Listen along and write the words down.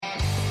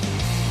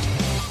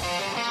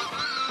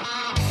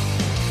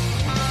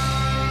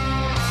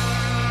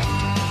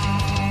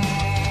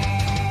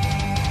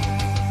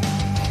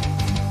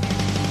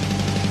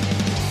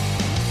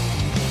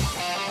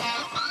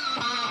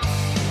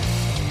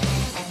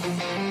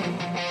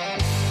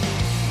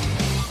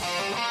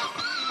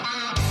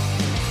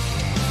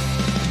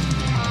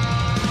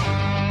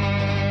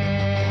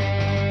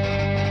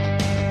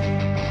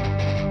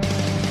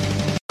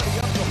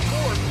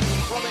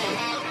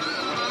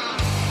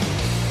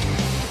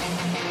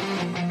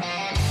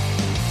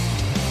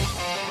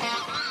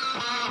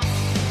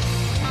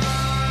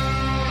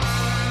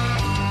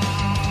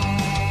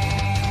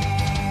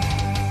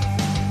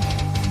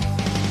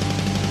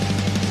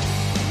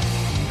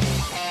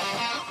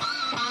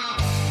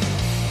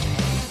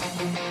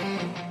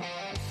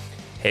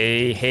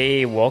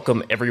Hey,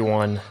 welcome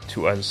everyone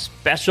to a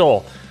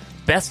special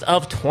Best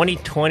of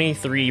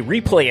 2023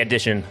 replay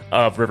edition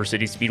of River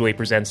City Speedway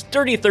Presents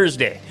Dirty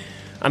Thursday.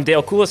 I'm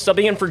Dale Koulis,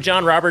 subbing in for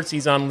John Roberts.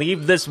 He's on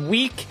leave this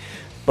week,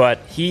 but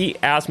he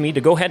asked me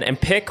to go ahead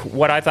and pick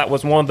what I thought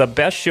was one of the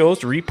best shows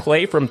to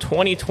replay from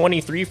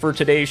 2023 for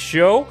today's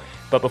show.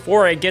 But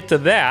before I get to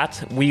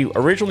that, we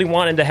originally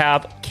wanted to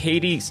have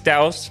Katie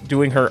Stouse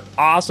doing her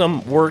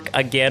awesome work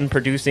again,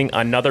 producing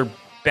another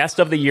Best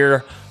of the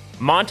Year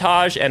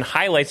montage and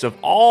highlights of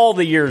all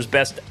the year's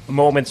best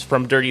moments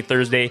from Dirty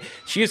Thursday.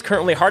 She is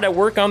currently hard at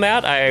work on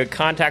that. I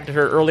contacted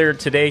her earlier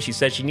today. She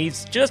said she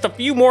needs just a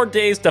few more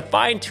days to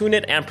fine-tune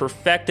it and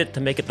perfect it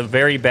to make it the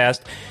very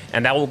best,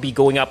 and that will be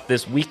going up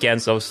this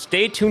weekend, so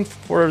stay tuned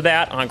for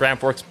that on Grand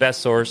Forks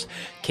Best Source,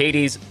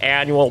 Katie's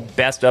annual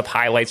Best of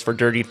Highlights for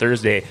Dirty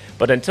Thursday.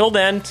 But until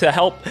then, to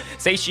help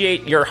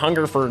satiate your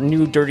hunger for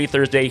new Dirty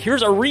Thursday,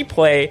 here's a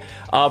replay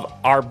of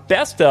our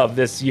Best of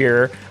this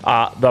year,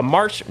 the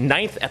March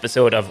 9th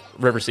episode of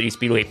River City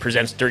Speedway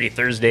Presents Dirty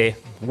Thursday,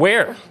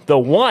 where the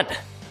one,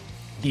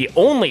 the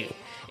only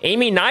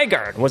Amy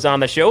Nygaard was on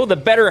the show, the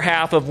better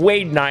half of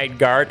Wade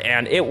Nygaard,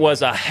 and it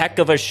was a heck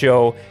of a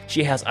show.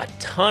 She has a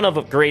ton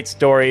of great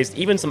stories,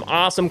 even some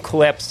awesome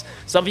clips.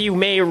 Some of you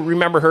may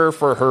remember her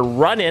for her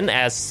run-in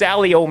as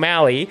Sally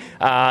O'Malley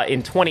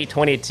in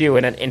 2022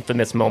 in an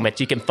infamous moment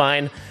you can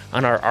find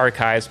on our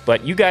archives,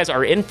 but you guys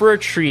are in for a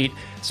treat.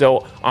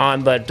 So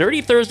on the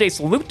Dirty Thursday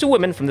Salute to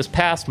Women from this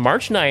past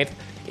March 9th,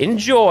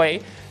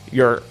 enjoy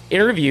your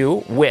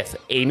interview with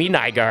Amy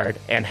Nygaard,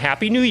 and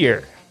Happy New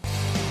Year.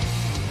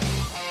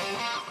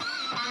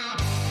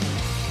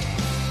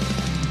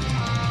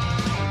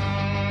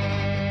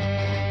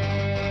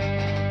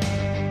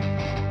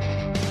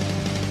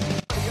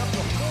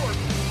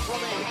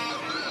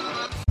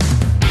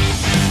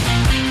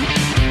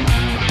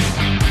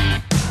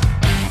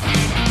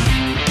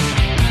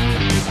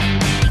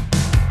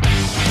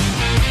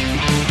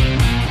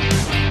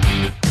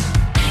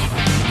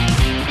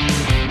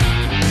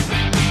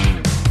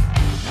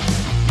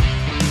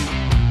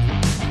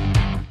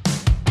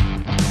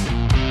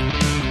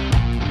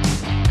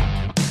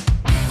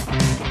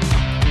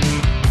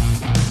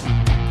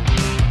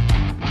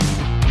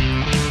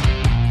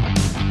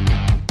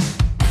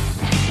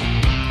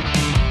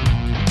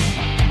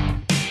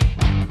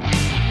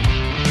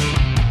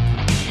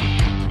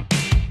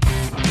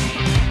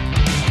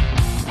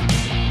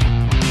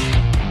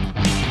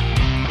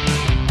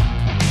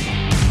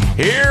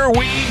 Here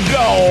we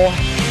go.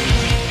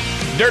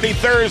 Dirty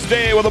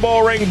Thursday with the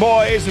Bullring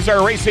Boys as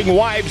our Racing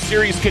Wives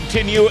series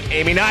continue.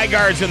 Amy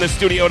Nygaard's in the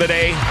studio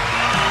today.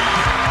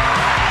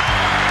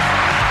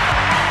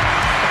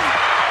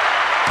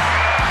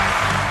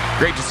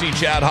 Great to see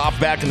Chad Hoff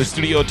back in the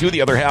studio, too,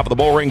 the other half of the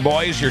Bullring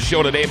Boys. Your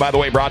show today, by the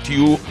way, brought to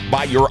you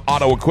by your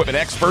auto equipment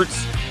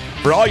experts.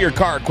 For all your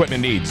car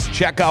equipment needs,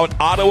 check out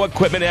Auto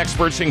Equipment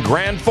Experts in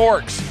Grand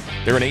Forks.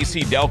 They're an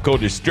AC Delco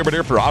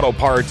distributor for auto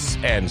parts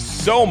and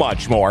so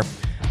much more.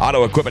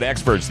 Auto Equipment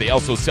Experts, they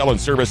also sell and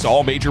service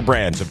all major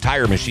brands of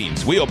tire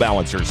machines, wheel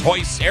balancers,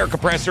 hoists, air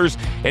compressors,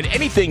 and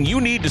anything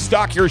you need to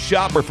stock your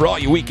shop, or for all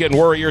you weekend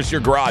warriors,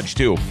 your garage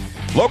too.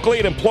 Locally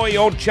and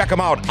employee-owned, check them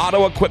out.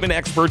 Auto Equipment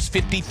Experts,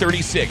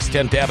 5036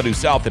 10th Avenue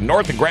South and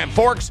North in Grand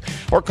Forks,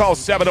 or call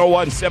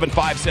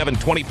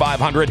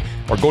 701-757-2500,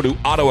 or go to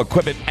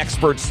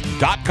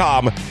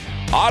autoequipmentexperts.com.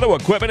 Auto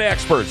Equipment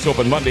Experts,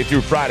 open Monday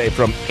through Friday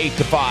from 8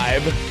 to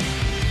 5.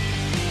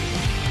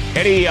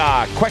 Any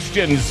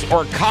questions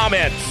or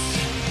comments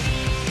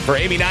for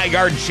Amy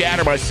Nygaard, Chad,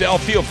 or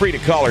myself, feel free to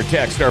call or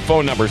text our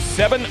phone number,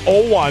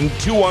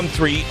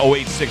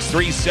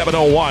 701-213-0863,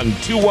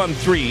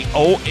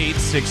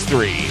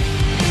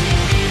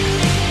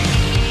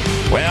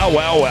 701-213-0863.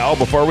 Well,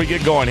 before we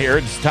get going here,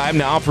 it's time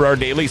now for our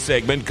daily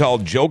segment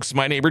called Jokes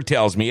My Neighbor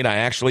Tells Me, and I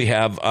actually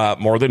have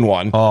more than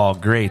one. Oh,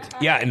 great.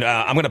 Yeah, and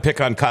I'm going to pick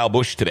on Kyle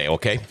Busch today,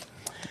 okay?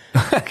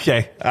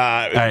 Okay.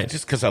 Right.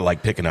 Just because I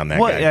like picking on that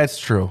guy. Yeah, it's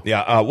true.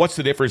 Yeah, what's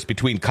the difference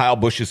between Kyle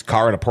Busch's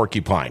car and a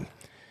porcupine?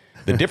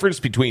 The difference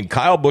between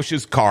Kyle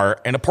Busch's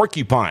car and a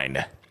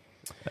porcupine.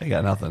 I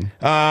got nothing.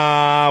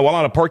 Well,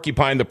 on a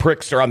porcupine, the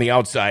pricks are on the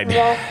outside.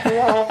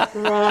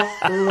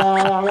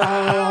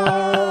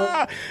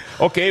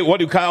 Okay, what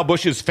do Kyle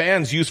Busch's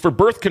fans use for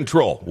birth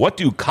control? What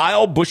do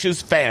Kyle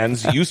Busch's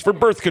fans use for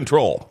birth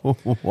control?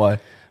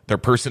 What? Their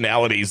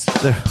personalities.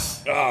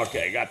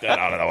 Okay, got that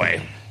out of the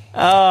way.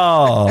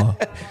 Oh.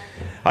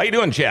 How you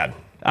doing, Chad?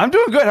 I'm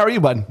doing good. How are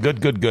you, bud? Good.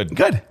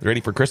 Good.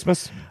 Ready for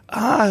Christmas?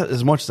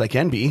 As much as I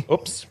can be.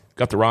 Oops.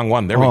 Got the wrong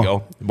one. There we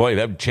go.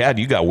 Boy, Chad,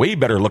 you got way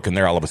better looking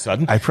there all of a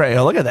sudden. I pray.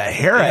 Oh, look at that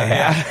hair I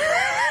have.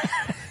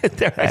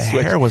 There, That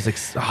hair was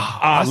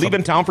awesome.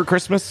 Leaving town for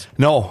Christmas?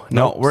 No.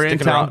 We're in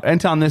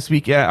town this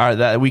weekend,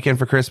 that weekend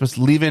for Christmas,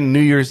 leaving New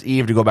Year's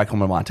Eve to go back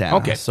home to Montana.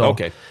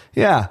 Okay.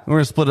 Yeah, we're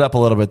going to split it up a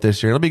little bit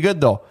this year. It'll be good,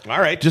 though. All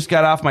right. Just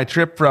got off my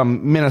trip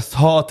from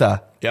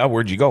Minnesota. Yeah,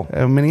 where'd you go?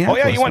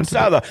 Minneapolis. Oh, yeah, you went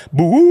south of the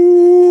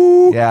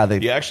boo. Yeah.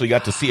 You actually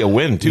got to see a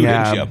win, too,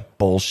 didn't you?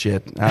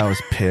 Bullshit. I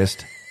was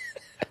pissed.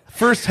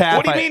 First half.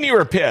 What do you mean you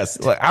were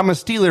pissed? Look, I'm a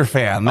Steeler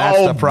fan.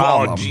 That's the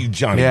problem. Oh, gee,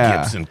 Johnny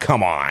Gibson,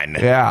 come on.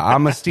 Yeah,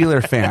 I'm a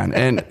Steeler fan,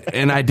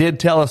 and I did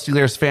tell a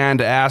Steelers fan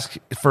to ask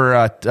for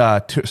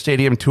a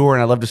stadium tour,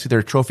 and I'd love to see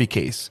their trophy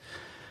case.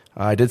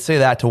 I did say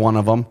that to one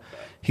of them.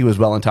 He was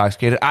well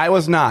intoxicated. I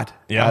was not.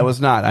 Yeah. I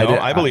was not. No,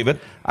 I believe it.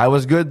 I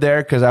was good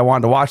there because I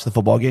wanted to watch the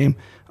football game.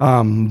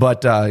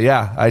 But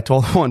I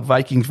told one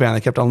Viking fan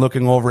that kept on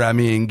looking over at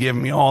me and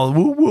giving me all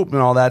whoop whoop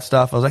and all that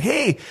stuff. I was like,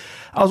 hey,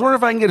 I was wondering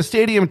if I can get a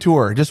stadium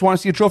tour. Just want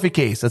to see a trophy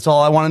case. That's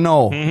all I want to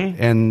know.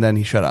 Mm-hmm. And then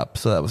he shut up.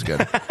 So that was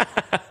good.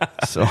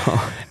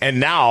 And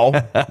now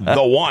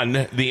the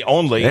one, the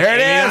only. There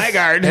it is.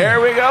 Nygaard. There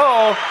we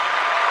go.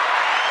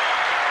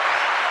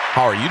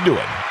 How are you doing?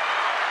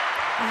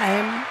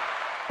 I'm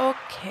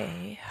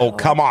okay.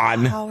 Come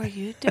on. How are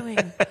you doing?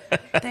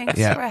 Thanks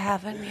for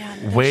having me on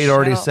the Wade show.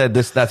 already said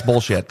this. That's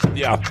bullshit.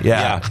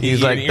 Yeah.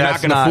 He's like, you're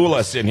that's not going to fool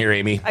us in here,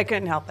 Amy. I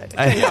couldn't help it.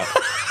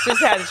 Just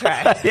had to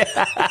try.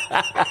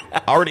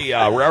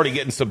 We're already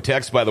getting some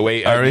texts, by the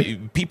way.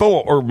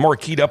 People are more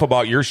keyed up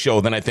about your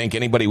show than I think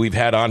anybody we've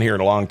had on here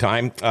in a long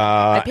time.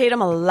 I paid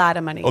him a lot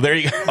of money. Oh, there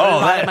you go. A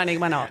lot of money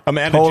went out.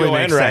 Amanda totally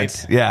Joanne, makes right?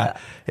 sense. Yeah.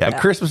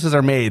 Christmases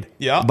are made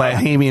by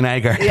Amy and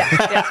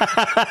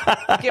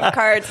Nygaard. Gift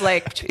cards,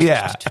 like.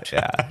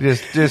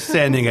 Just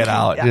sending it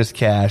out. Just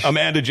cash.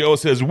 Amanda Jo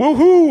says,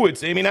 woohoo,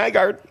 it's Amy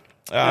Nygaard.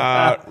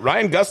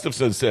 Ryan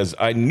Gustafson says,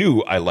 I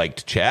knew I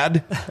liked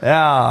Chad.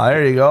 Yeah,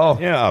 there you go.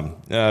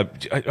 Yeah.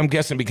 I'm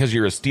guessing because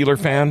you're a Steeler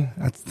fan.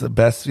 That's the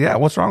best. Yeah,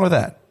 what's wrong with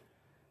that?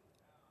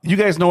 You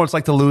guys know what it's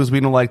like to lose. We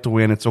don't like to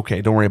win. It's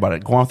okay. Don't worry about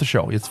it. Go on with the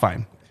show. It's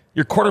fine.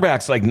 Your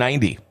quarterback's like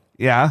 90.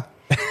 Yeah.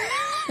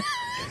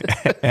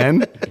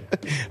 And?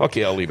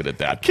 Okay, I'll leave it at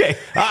that. Okay.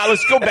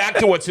 Let's go back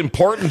to what's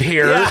important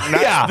here.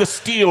 The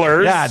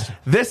Steelers. Yeah,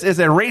 this is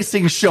a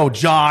racing show,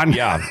 John.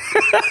 Yeah.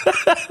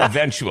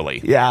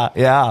 Eventually.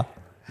 Yeah.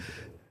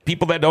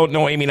 People that don't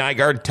know Amy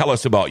Nygaard, tell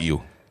us about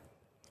you.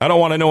 I don't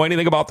want to know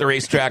anything about the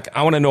racetrack.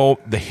 I want to know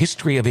the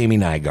history of Amy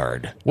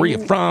Nygaard. Where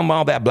you from?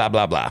 All that, blah,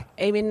 blah, blah.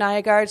 Amy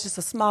Nygaard's just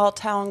a small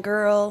town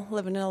girl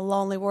living in a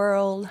lonely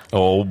world.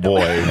 Oh,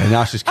 boy. And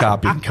now she's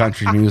copying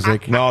country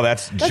music. No,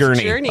 that's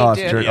Journey. Journey, oh,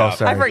 dude. Journey. Oh,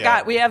 sorry. I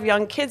forgot we have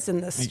young kids in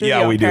the studio.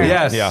 Yeah, we do.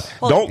 Apparently. Yes. Yeah.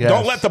 Well,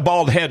 Don't let the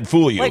bald head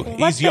fool you. Like, what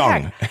He's the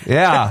young. heck?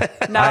 Yeah.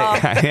 No.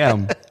 I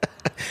am.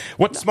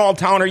 What small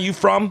town are you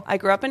from? I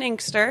grew up in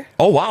Inkster.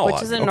 Oh, wow.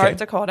 Which is in Okay. North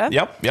Dakota.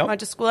 Yep. Went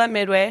to school at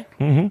Midway.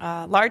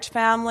 Large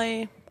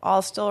family,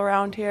 all still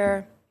around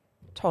here.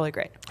 Totally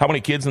great. How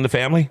many kids in the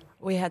family?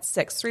 We had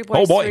 6, 3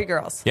 boys, 3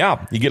 girls.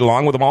 Yeah. You get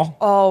along with them all?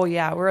 Oh,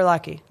 yeah, we're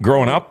lucky.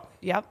 Growing up?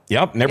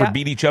 Yep. Never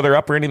beat each other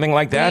up or anything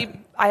like that?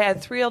 I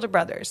had 3 older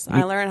brothers.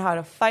 I learned how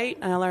to fight,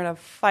 and I learned how to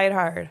fight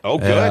hard. Oh,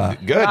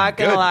 good. Good. Not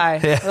gonna lie.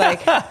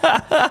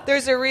 Like,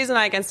 there's a reason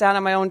I can stand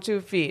on my own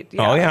 2 feet.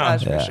 Oh, yeah.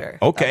 That's for sure.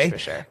 Okay.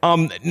 That's for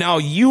sure. Now,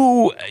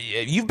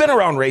 you've been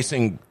around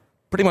racing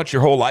pretty much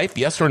your whole life,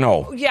 yes or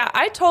no? Yeah,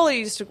 I totally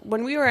used to.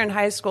 When we were in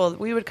high school,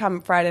 we would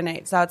come Friday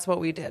nights. That's what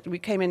we did. We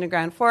came into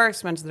Grand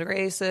Forks, went to the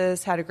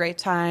races, had a great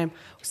time.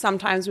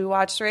 Sometimes we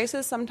watched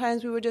races.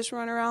 Sometimes we would just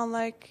run around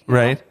like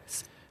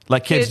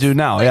like kids do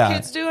now. Like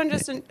kids do, and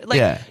just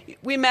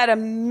we met a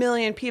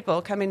million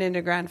people coming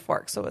into Grand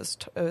Forks, so it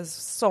was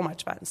so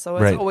much fun. So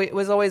it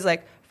was always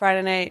like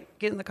Friday night,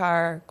 get in the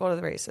car, go to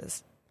the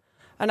races.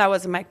 And I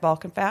was a Mike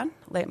Balkan fan,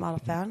 late model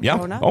fan. Yeah.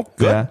 growing up. Oh,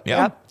 good.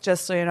 Yeah. Yep,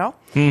 just so you know.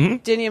 Mm-hmm.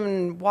 Didn't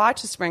even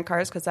watch the sprint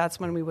cars because that's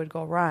when we would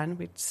go run.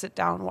 We'd sit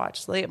down and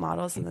watch late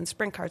models, and then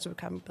sprint cars would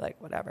come and be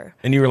like, whatever.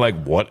 And you were like,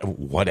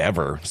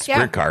 whatever,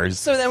 sprint cars.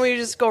 So then we would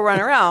just go run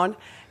around.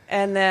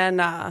 And then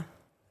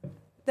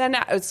didn't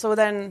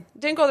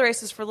go to the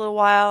races for a little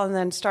while, and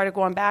then started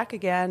going back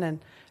again, and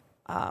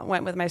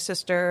went with my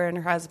sister and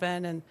her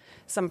husband and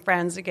some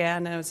friends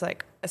again. And it was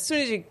like, as soon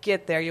as you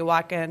get there, you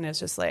walk in, it's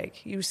just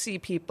like you see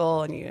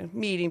people and you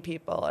meeting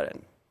people.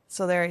 And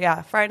so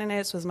Friday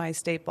nights was my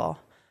staple.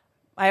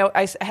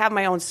 I have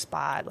my own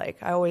spot. Like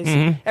I always,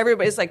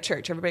 everybody's like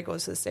church. Everybody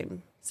goes to the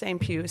same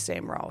pew,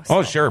 same row. So,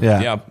 oh, sure.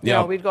 Yeah. You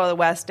know, we'd go to the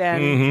West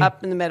End,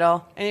 up in the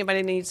middle.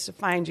 Anybody needs to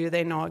find you,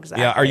 they know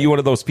exactly. Yeah. Are you one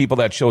of those people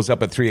that shows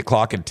up at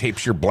 3:00 and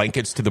tapes your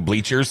blankets to the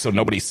bleachers so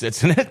nobody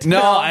sits in it?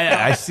 No,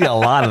 I see a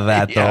lot of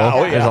that,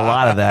 though. There's a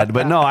lot of that.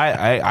 But no,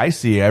 I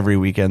see you every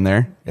weekend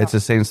there. It's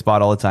the same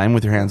spot all the time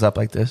with your hands up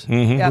like this.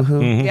 Mm-hmm. Yep.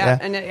 Mm-hmm. Yeah.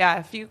 And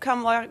if you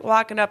come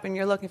walking up and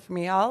you're looking for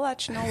me, I'll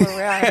let you know where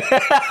we're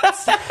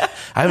at.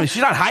 I mean,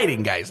 she's not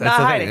hiding, guys. That's not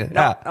the hiding. thing.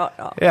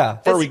 No. Yeah.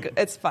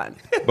 It's fun.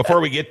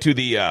 Before we get to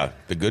the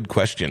good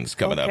questions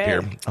coming up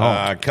here,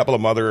 a couple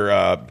of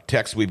other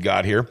texts we've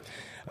got here.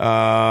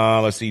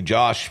 Let's see.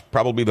 Josh,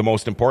 probably the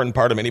most important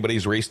part of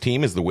anybody's race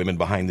team is the women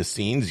behind the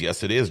scenes.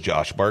 Yes, it is.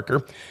 Josh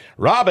Barker.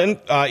 Robin,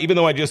 even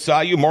though I just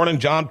saw you, morning,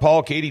 John,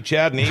 Paul, Katie,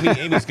 Chad, and Amy.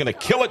 Amy's going to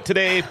kill it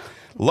today.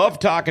 Love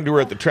talking to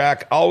her at the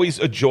track. Always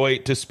a joy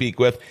to speak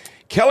with.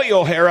 Kelly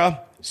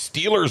O'Hara,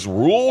 Steelers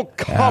rule.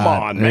 Come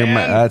on, man.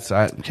 That's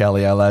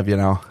Kelly. I love you.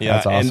 Know. Yeah,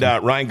 that's awesome.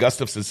 And Ryan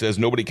Gustafson says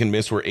nobody can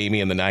miss where Amy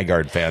and the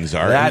Nygaard fans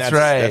are. That's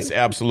right. That's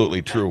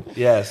absolutely true.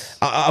 Yes.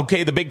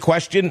 Okay, the big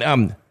question.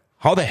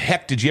 How the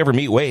heck did you ever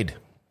meet Wade?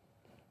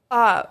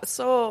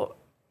 So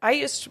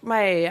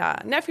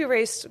my nephew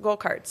raced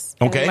go-karts.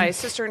 Okay. And my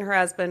sister and her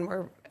husband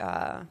were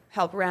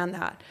helped ran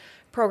that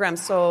program.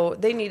 So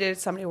they needed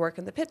somebody to work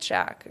in the pit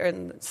shack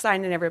and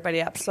signing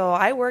everybody up. So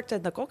I worked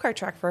in the go-kart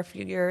track for a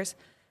few years.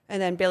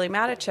 And then Billy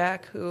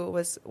Matichek, who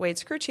was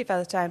Wade's crew chief at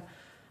the time,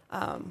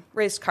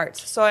 raced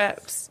karts. So I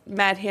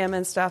met him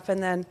and stuff.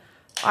 And then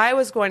I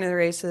was going to the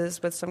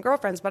races with some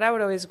girlfriends, but I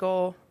would always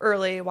go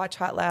early, watch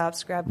hot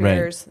laps, grab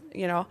beers,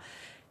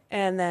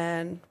 And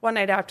then one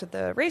night after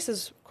the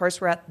races, of course,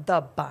 we're at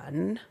the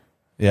Bun.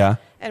 Yeah.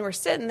 And we're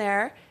sitting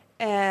there,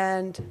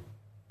 and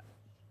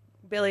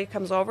Billy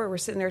comes over. We're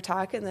sitting there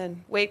talking. And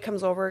then Wade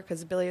comes over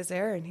because Billy is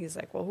there, and he's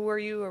like, well, who are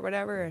you or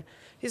whatever? And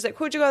he's like,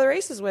 who'd you go to the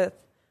races with?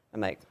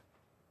 I'm like,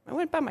 I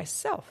went by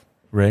myself.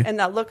 Right. And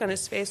that look on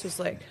his face was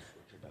like,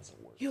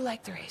 you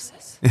like the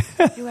races?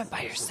 You went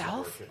by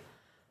yourself?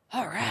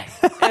 All right.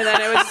 And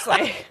then it was just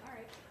like,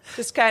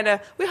 just kind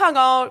of, we hung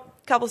out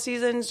a couple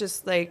seasons,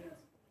 just like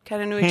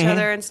kind of knew each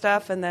other and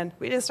stuff. And then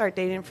we didn't start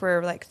dating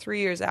for like 3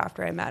 years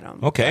after I met him.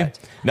 Okay. But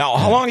Now,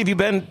 how long have you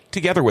been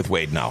together with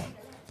Wade now?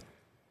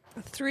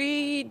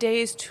 3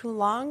 days too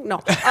long?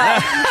 No.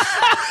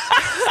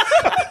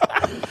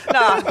 No,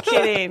 I'm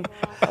kidding.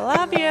 I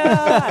love you.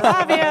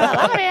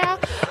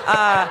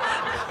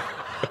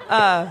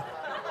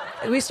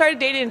 We started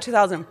dating in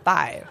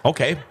 2005.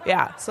 Okay.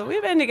 Yeah, so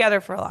we've been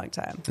together for a long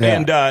time. Yeah.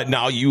 And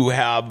now you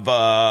have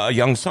a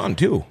young son,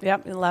 too.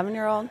 Yep, an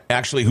 11-year-old.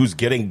 Actually, who's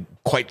getting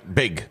quite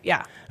big.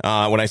 Yeah.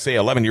 When I say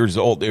 11 years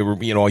old,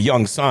 a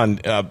young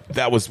son,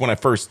 that was when I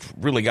first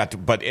really got to.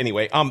 But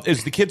anyway,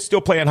 is the kid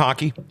still playing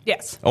hockey?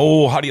 Yes.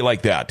 Oh, how do you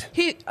like that?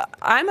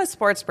 I'm a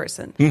sports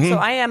person, so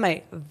I am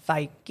a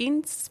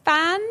Vikings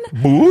fan.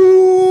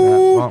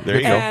 Boo! Well, There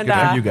you go. And,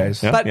 Good for you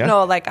guys. But Yeah.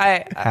 no, like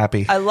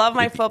Happy. I love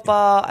my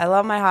football. I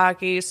love my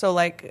hockey. So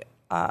like,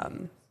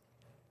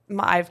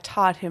 I've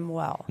taught him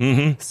well.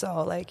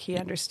 So like he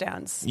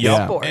understands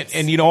Yep. sports.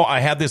 And I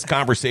had this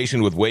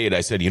conversation with Wade.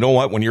 I said, you know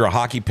what? When you're a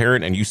hockey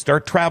parent and you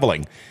start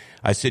traveling,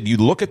 I said, you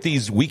look at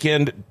these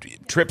weekend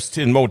trips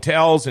to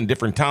motels in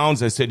different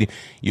towns. I said,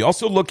 you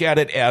also look at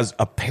it as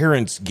a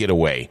parent's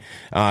getaway.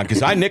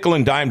 Because I nickel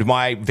and dimed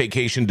my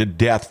vacation to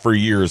death for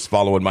years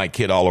following my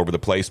kid all over the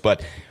place.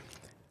 But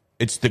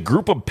it's the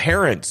group of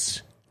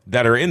parents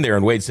that are in there.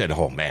 And Wade said,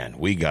 oh, man,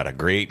 we got a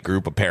great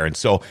group of parents.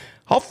 So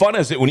how fun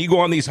is it when you go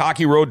on these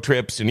hockey road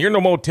trips and you're in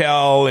a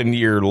motel and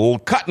you're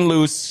cutting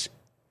loose?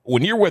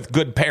 When you're with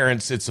good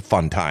parents, it's a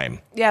fun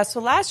time. Yeah,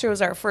 so last year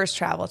was our first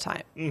travel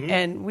time,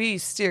 and we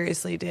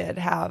seriously did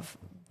have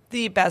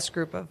the best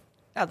group of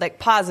like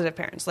positive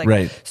parents. Like,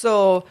 Right.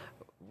 So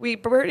we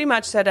pretty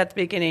much said at the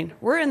beginning,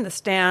 we're in the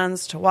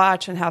stands to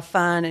watch and have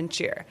fun and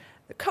cheer.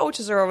 The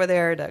coaches are over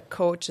there to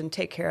coach and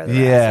take care of the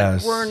rest.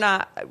 Yes. Like, we're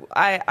not.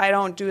 I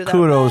don't do that.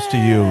 Kudos to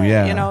you,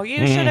 yeah.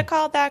 You should have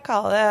called that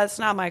call. That's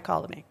not my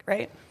call to make,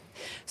 right?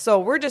 So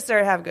we're just there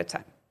to have a good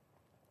time.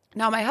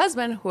 Now, my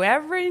husband,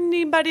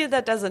 anybody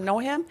that doesn't know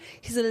him,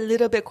 he's a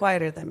little bit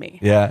quieter than me.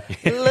 Yeah.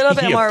 A little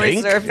bit You more think?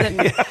 reserved than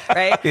me,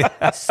 right?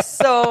 Yeah.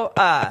 So,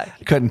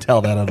 Couldn't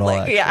tell that at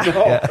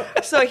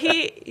all. So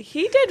he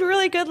did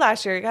really good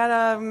last year. He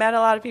met a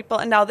lot of people.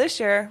 And now this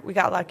year, we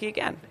got lucky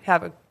again.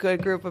 Have a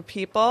good group of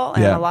people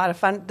and a lot of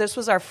fun. This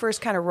was our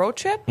first kind of road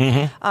trip.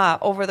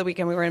 Over the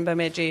weekend, we were in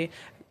Bemidji.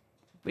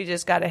 We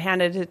just got it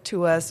handed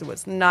to us. It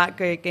was not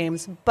great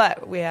games,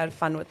 but we had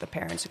fun with the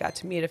parents. We got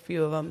to meet a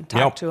few of them,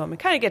 talk to them, and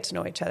kind of get to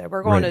know each other.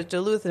 We're going to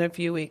Duluth in a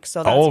few weeks,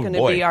 so that's going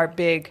to be our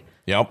big...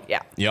 Yep.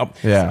 Yeah. Yep.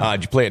 Yeah.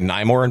 Did you play at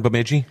Nymore in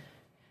Bemidji?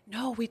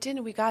 No, we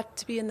didn't. We got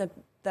to be in the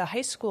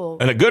high school.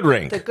 And a good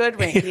rink. The good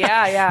rink.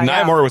 Yeah.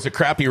 Nymore was a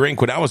crappy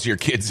rink when I was your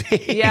kid's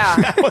age. Yeah.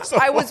 That was a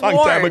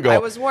long time ago. I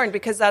was warned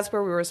because that's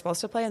where we were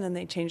supposed to play, and then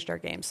they changed our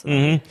games. So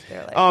they're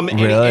like,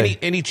 Really?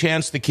 Any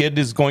chance the kid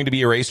is going to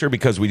be a racer?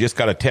 Because we just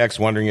got a text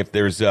wondering if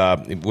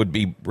it would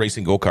be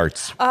racing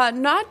go-karts.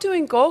 not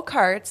doing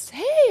go-karts.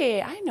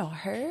 Hey, I know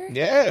her.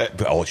 Yeah.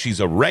 Oh, she's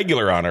a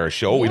regular on our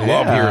show. We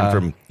love hearing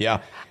from,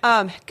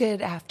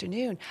 Good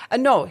afternoon.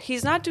 No,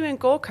 he's not doing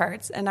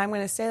go-karts, and I'm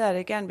going to say that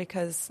again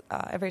because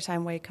every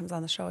time Wade comes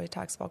on the show, he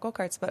talks about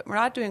go-karts, but we're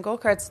not doing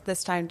go-karts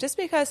this time just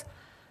because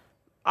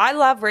I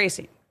love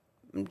racing.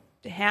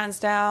 Hands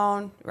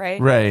down,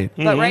 right? Right.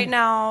 But right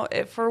now,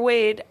 for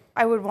Wade,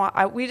 I want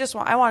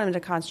him to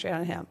concentrate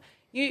on him.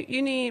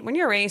 You need, when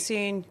you're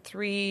racing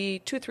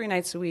 3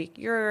 nights a week,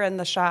 you're in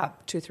the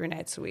shop 2-3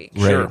 nights a week.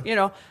 Sure.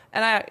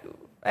 And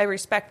I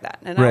respect that.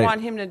 And Right. I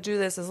want him to do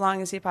this as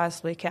long as he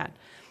possibly can.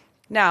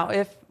 Now,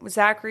 if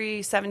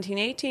Zachary 17,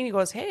 18, he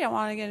goes, hey, I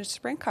want to get a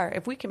sprint car.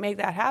 If we can make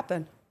that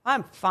happen,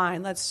 I'm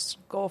fine. Let's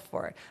go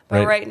for it.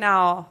 But right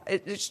now,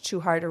 it's too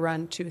hard to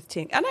run tooth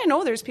tink. And I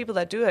know there's people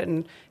that do it,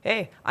 and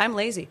hey, I'm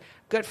lazy.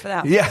 Good for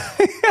them. Yeah.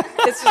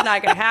 It's just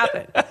not going to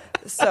happen.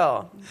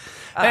 So,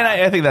 And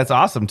I think that's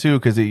awesome too,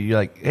 because you're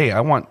like, hey,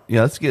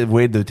 let's give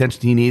Wade the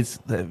attention he needs.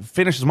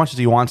 Finish as much as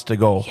he wants to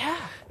go. Yeah.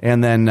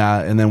 And then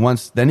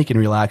then he can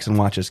relax and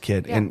watch his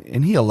kid,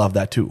 and he'll love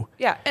that too.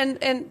 yeah,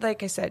 and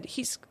like I said,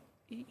 he's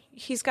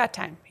got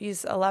time.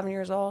 He's 11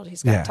 years old.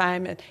 He's got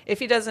time, and if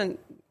he doesn't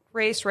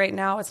race right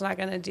now, it's not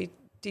going to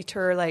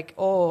deter like,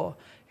 oh,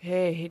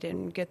 hey, he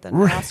didn't get the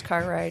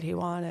NASCAR ride he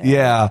wanted.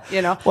 Yeah.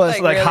 You know? Well, it's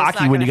like really,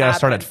 hockey when you got to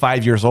start at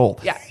 5 years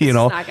old. Yeah. You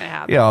know? It's not going to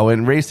happen. You know,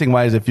 and racing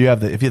wise, if you have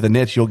the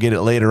niche, you'll get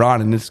it later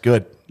on and it's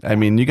good. I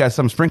mean, you got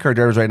some sprint car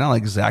drivers right now,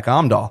 like Zach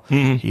Amdahl.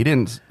 Mm-hmm. He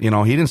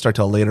didn't start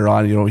till later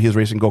on. You know, he was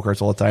racing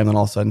go-karts all the time, then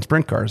all of a sudden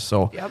sprint cars.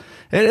 So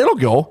it'll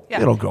go.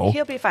 Yeah. It'll go.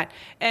 He'll be fine.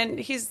 And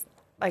he's,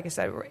 like I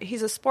said,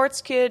 he's a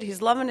sports kid.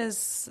 He's loving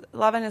his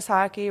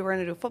hockey. We're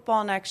going to do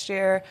football next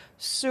year.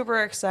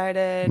 Super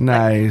excited.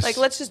 Nice. Like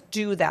let's just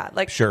do that.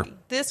 Like, Sure.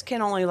 This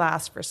can only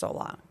last for so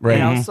long. Right.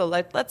 You know? Mm-hmm. So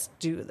let's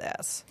do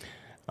this.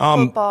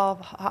 Football.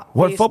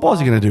 What baseball. football is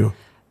he going to do?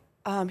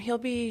 He'll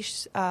be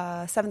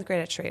 7th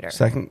grade at Schrader.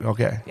 Second?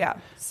 Okay. Yeah.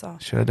 So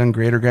Should have done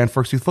Greater Grand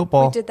Forks Youth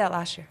Football. we did that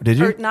last year. Did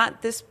you? Or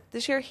not this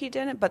year he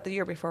didn't, but the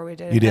year before we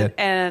did. You did.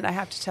 And I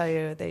have to tell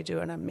you, they do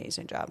an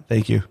amazing job.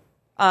 Thank you.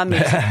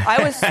 Amazing.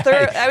 I was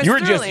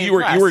thoroughly you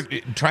were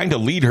impressed. trying to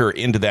lead her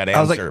into that answer.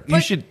 I was like,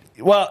 you should.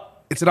 Well,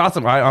 it's an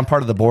awesome. I'm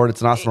part of the board.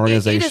 It's an awesome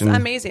organization. It is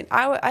amazing.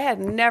 I had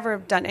never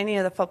done any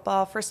of the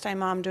football. First time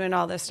mom doing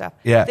all this stuff.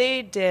 Yeah.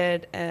 They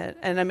did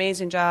an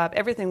amazing job.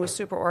 Everything was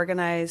super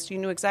organized. You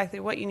knew exactly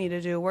what you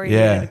needed to do, where you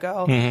Yeah. needed to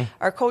go. Mm-hmm.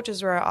 Our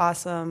coaches were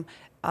awesome.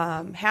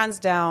 Hands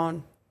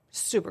down,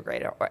 super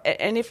great.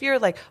 And if you're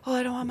like, oh,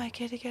 I don't want my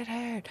kid to get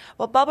hurt,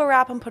 well, bubble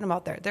wrap them, put them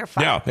out there. They're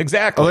fine. Yeah, Oh,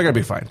 exactly. they're gonna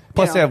be fine.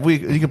 Plus, You know.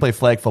 you can play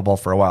flag football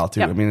for a while too.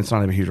 Yep. I mean, it's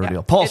not even a huge Yep.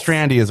 ordeal. Paul It's-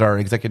 Strandy is our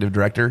executive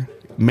director.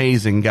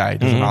 Amazing guy.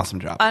 Does an awesome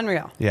job.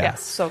 Unreal. Yeah.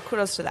 Yes. So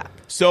kudos to that.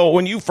 So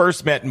when you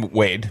first met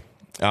Wade,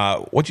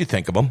 what'd you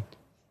think of him?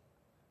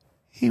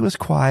 He was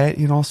quiet,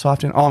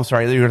 soft and. Oh, I'm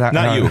sorry. You were not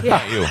Not you. Yeah.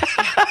 Not you.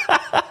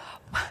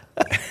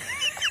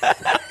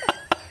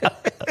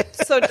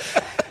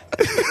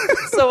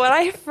 So when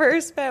I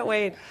first met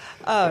Wade,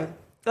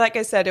 like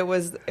I said, it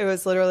was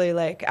literally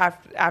like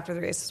after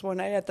the races one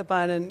night at the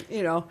Bun, and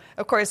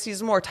of course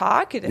he's more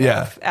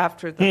talkative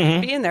after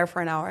being there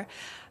for an hour,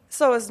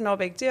 so it was no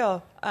big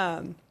deal.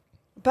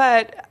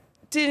 But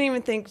didn't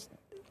even think,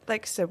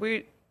 like I said,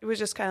 it was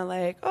just kind of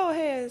like, oh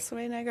hey, it's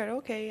Wade Nygaard.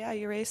 Okay, yeah,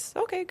 you race.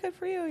 Okay, good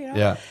for you.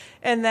 Yeah.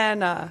 And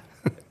then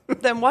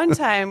then one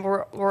time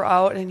we're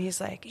out and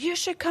he's like, you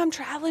should come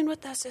traveling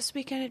with us this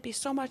weekend. It'd be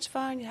so much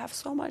fun. You have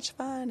so much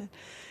fun.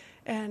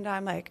 And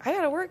I'm like, I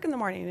got to work in the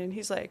morning. And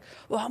he's like,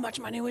 well, how much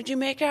money would you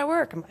make at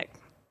work? I'm like,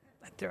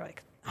 they're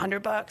like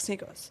 $100. And he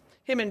goes,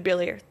 him and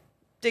Billy are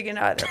digging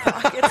out of their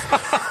pockets.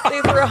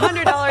 They threw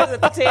 $100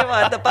 at the table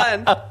at the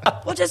Bun.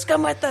 Well, just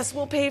come with us.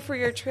 We'll pay for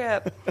your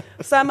trip.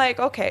 So I'm like,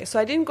 okay. So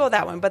I didn't go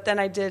that one, but then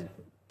I did.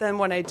 Then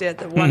when I did,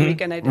 the one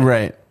weekend I did.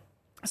 Right.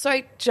 So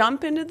I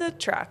jump into the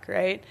truck,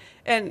 right?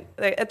 And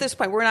at this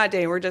point, we're not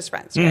dating. We're just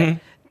friends, right?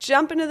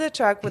 Jump into the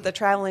truck with the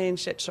traveling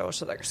shit show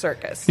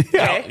circus.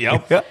 Okay?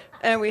 Yep.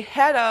 And we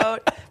head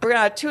out. We're going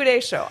to have a 2-day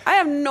show. I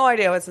have no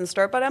idea what's in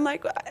store, but I'm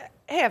like,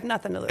 hey, I have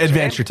nothing to lose.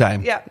 Adventure right?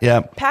 time. Yeah.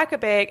 Yep. Pack a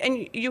bag,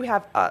 and you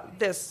have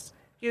this.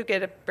 You get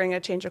to bring a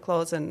change of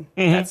clothes, and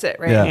that's it,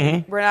 right?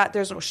 Yeah. We're not.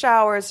 There's no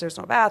showers. There's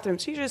no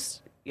bathrooms.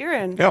 You're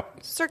in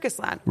circus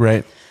land.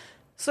 Right.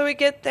 So we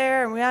get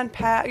there and we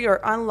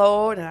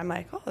unload, and I'm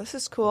like, oh, this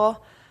is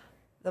cool.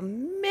 The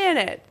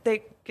minute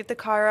they get the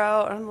car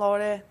out, unload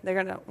it, they're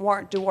gonna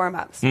do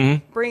warm-ups.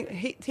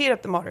 Heat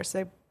up the motors.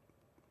 They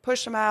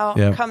push them out.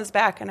 Yeah. Comes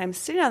back, and I'm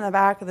sitting on the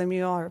back of the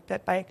mule or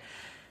pit bike,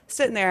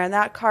 sitting there, and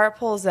that car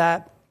pulls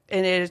up,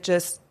 and it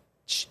just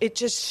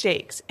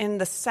shakes.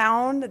 And the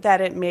sound that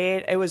it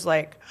made, it was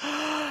like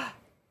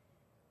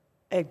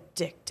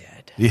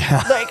addicted.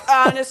 Yeah. Like,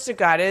 honest to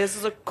God, it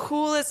is the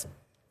coolest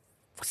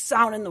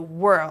sound in the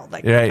world.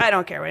 Like, Right. I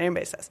don't care what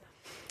anybody says.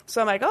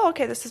 So I'm like, oh,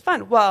 okay, this is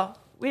fun. Well,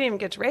 we didn't even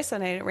get to race that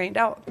night. It rained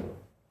out.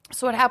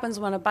 So what happens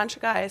when a bunch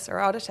of guys are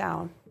out of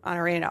town on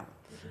a rain out?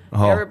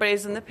 Oh.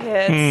 Everybody's in the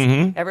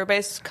pits.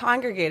 Everybody's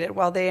congregated.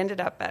 Well, they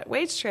ended up at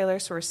Wade's trailer,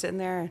 so we're sitting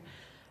there. And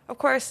of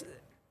course,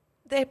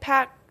 they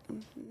pack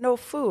no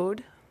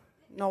food,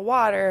 no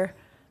water.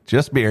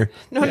 Just beer.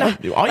 No.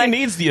 All you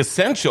need is the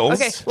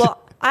essentials. Okay,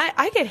 well,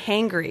 I get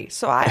hangry,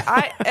 so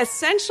I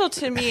essential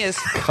to me is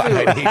food.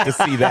 I'd hate to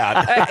see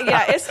that.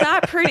 Yeah, it's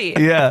not pretty.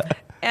 Yeah.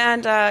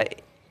 And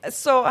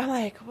so I'm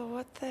like, well,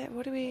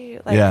 what do we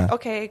like? Yeah.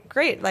 Okay,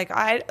 great. Like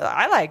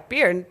I like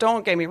beer, and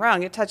don't get me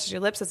wrong, it touches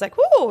your lips. It's like,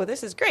 whoa,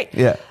 this is great.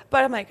 Yeah.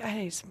 But I'm like, I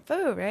need some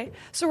food, right?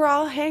 So we're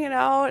all hanging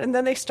out, and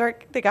then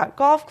they got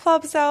golf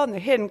clubs out, and they're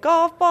hitting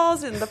golf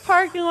balls in the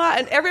parking lot,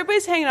 and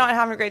everybody's hanging out and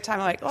having a great time.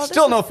 I'm like, oh,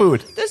 Still no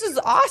food. This is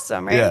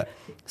awesome, right? Yeah.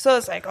 So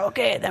it's like,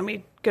 okay, then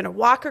we're going to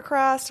walk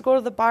across to go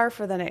to the bar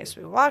for the night.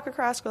 So we walk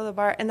across, go to the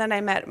bar, and then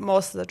I met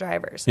most of the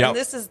drivers. Yep. And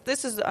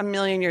this is a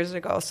million years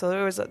ago, so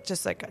there was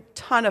just like a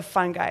ton of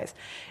fun guys.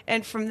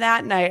 And from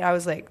that night, I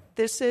was like,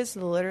 this is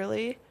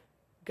literally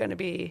going to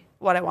be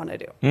what I want to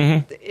do.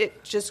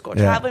 It just go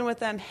traveling with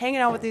them,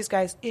 hanging out with these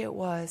guys. It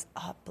was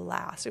a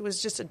blast. It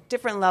was just a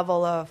different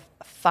level of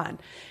fun.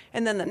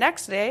 And then the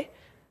next day,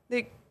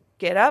 they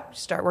get up, you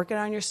start working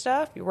on your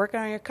stuff, you're working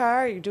on your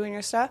car, you're doing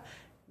your stuff.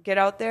 Get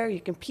out there,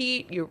 you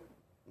compete, you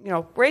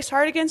race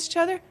hard against each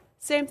other.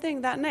 Same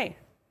thing that night.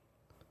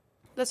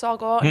 Let's all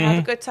go out and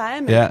have a good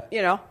time. And,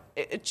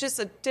 it's just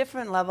a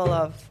different level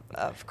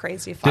of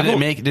crazy fun.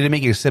 Did it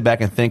make you sit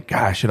back and think,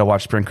 God, I should have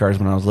watched sprint cars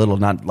when I was little,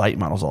 not light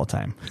models all the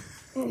time?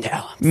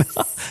 No.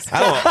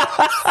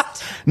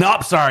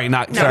 Nope, sorry.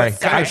 Sorry.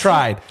 I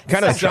tried.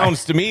 Kind of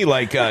sounds to me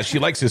like she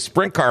likes his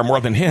sprint car more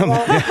than him.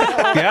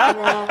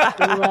 Yeah?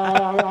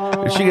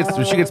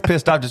 If she gets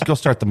pissed off, just go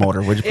start the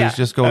motor. Would you please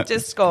just go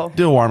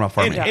do a warm-up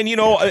for me? And you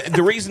know,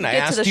 the reason I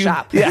asked to the you...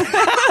 shop. Yeah.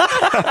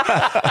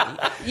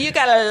 You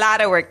got a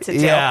lot of work to do.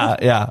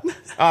 Yeah.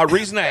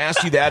 Reason I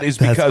asked you that is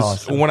because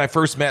awesome. when I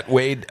first met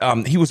Wade,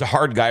 he was a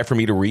hard guy for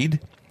me to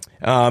read.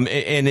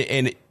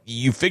 And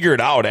you figure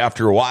it out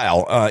after a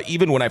while.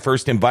 Even when I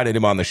first invited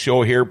him on the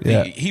show here,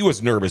 he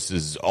was nervous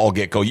as all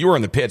get-go. You were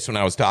in the pits when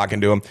I was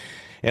talking to him.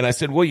 And I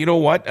said, well, you know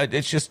what?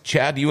 It's just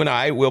Chad, you and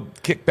I will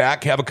kick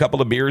back, have a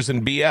couple of beers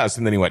and BS.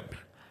 And then he went,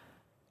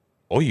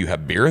 oh, you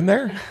have beer in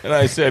there? And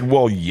I said,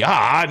 well,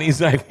 yeah. And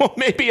he's like, well,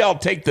 maybe I'll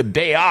take the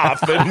day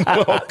off and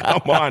we'll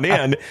come on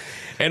in.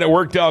 And it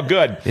worked out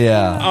good.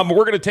 Yeah.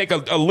 We're going to take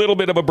a little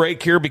bit of a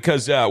break here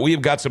because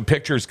we've got some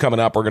pictures coming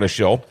up we're going to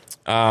show.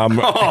 I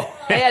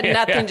had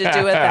nothing to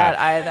do with that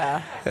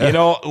either. You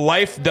know,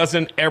 life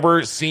doesn't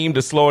ever seem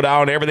to slow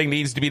down. Everything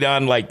needs to be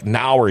done like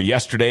now or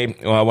yesterday.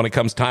 When it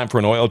comes time for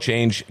an oil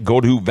change, go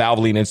to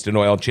Valvoline Instant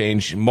Oil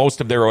Change. Most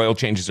of their oil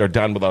changes are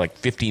done within like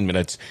 15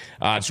 minutes.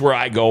 It's where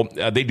I go.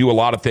 They do a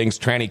lot of things,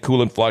 tranny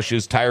coolant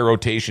flushes, tire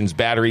rotations,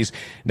 batteries.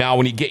 Now,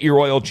 when you get your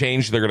oil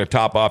changed, they're going to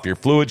top off your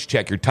fluids,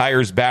 check your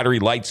tires, battery,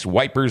 lights,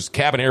 wipers,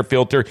 cabin air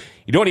filter.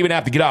 You don't even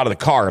have to get out of the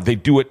car. They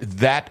do it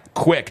that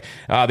quick.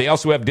 They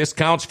also have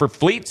discounts for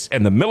fleets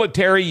and the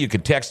military. You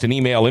can text and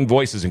email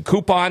invoices and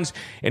coupons.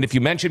 And if you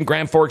mention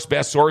Grand Forks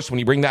Best Source, when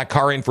you bring that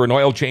car in for an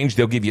oil change,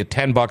 they'll give you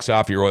 $10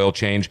 off your oil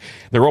change.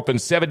 They're open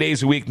 7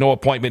 days a week, no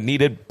appointment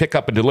needed.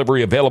 Pickup and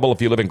delivery available if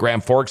you live in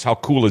Grand Forks. How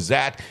cool is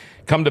that?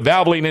 Come to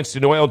Valvoline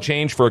Instant Oil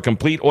Change for a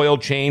complete oil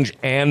change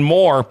and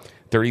more.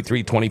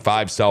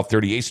 3325 South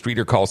 38th Street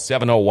or call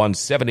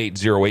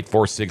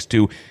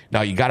 701-780-8462.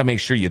 Now, you got to make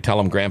sure you tell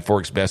them Grand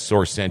Forks Best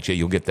Source sent you.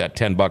 You'll get that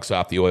 $10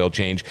 off the oil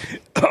change.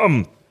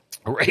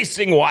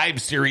 Racing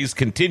Wives Series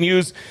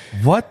continues.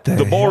 What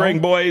the Bull hell?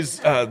 Ring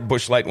Boys.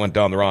 Bush Light went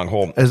down the wrong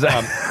hole. Is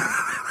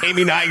that...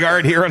 Amy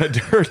Nygaard here on a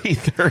Dirty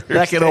Thursday.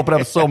 That can open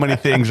up so many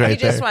things right He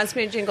there. just wants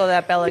me to jingle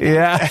that bell again.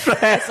 Yeah.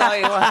 That's all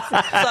he wants.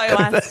 That's all he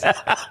wants.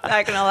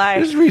 Not gonna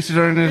lie. Just reach it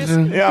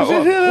on Yeah,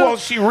 well,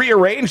 she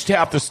rearranged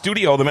half the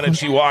studio the minute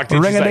she walked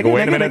in. She's like,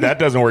 wait a minute, that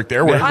doesn't work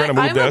there. We're going to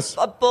move I'm this.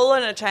 a bull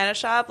in a china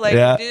shop.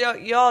 Like,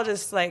 you all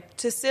just like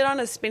to sit on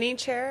a spinning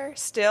chair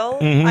still.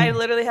 Mm-hmm. I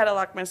literally had to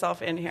lock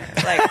myself in here.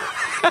 Like,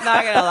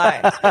 not gonna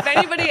lie. If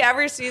anybody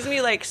ever sees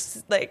me, like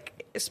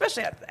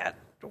especially at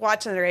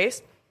watching the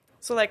race,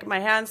 so like my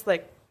hands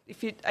like.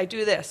 I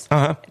do this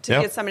to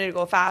get somebody to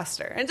go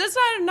faster, and it's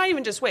not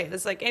even just weight.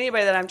 It's like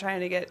anybody that I'm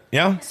trying to get.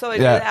 Yeah. So I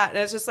do that, and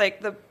it's just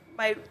like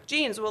my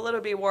jeans will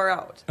literally be wore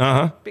out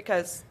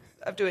because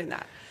of doing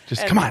that.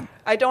 Just come on.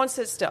 I don't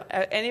sit still.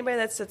 Anybody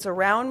that sits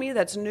around me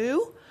that's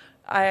new,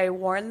 I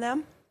warn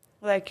them,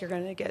 like you're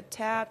going to get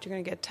tapped, you're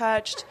going to get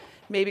touched.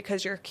 Maybe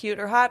because you're cute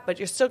or hot, but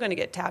you're still going to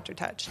get tapped or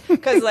touched.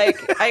 Because, like,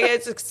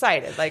 it's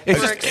excited. Like, it's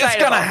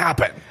going to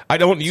happen. I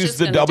don't use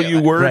the W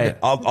word. Right.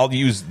 I'll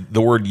use the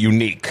word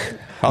unique.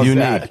 How's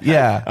unique, that?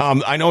 Yeah.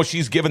 I know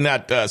she's given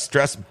that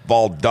stress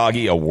ball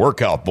doggy a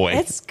workout, boy.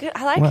 It's good.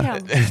 I like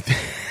him.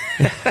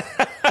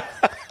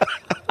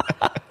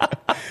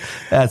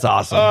 That's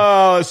awesome.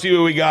 Oh, let's see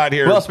what we got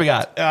here. What else we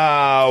got?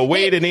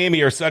 Wade and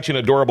Amy are such an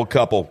adorable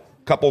couple.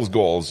 Couples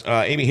goals.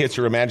 Amy hits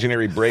her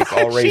imaginary break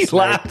all race. She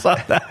laughs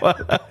on that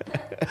one.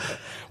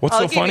 What's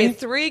so funny? I'll give you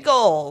 3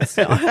 goals.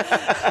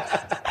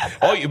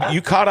 Oh, you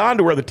caught on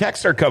to where the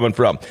texts are coming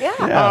from.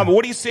 Yeah.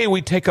 What do you say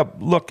we take a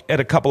look at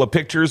a couple of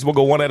pictures? We'll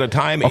go one at a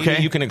time. Okay.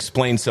 Amy, you can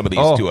explain some of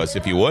these to us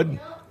if you would.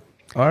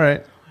 All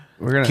right.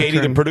 We're gonna Katie,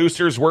 the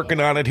producer's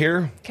working on it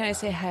here. Can I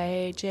say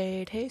hi,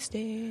 Jade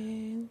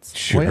Hastings?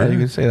 Sure. Yeah, you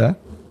can say that.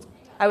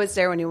 I was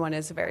there when he won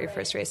his very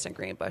first race in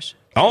Greenbush.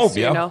 Oh, So,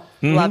 yeah. You know,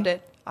 Mm-hmm. loved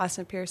it.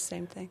 Austin Pierce,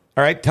 same thing.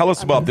 All right, tell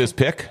us about this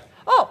pick.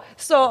 Oh,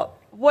 so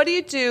what do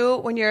you do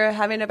when you're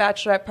having a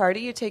bachelorette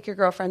party? You take your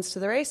girlfriends to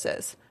the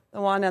races.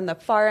 The one on the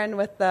far end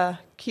with the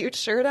cute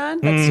shirt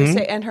on, that's to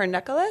say, and her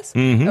necklace.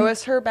 It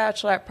was her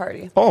bachelorette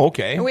party. Oh,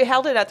 okay. And we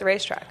held it at the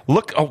racetrack.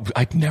 Look,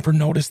 I'd never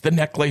noticed the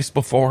necklace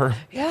before.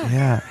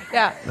 Yeah.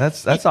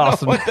 That's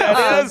awesome. What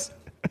that is?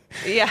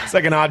 Yeah. It's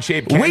like an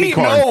odd-shaped candy We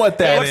corn. know what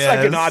that it looks is.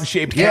 like an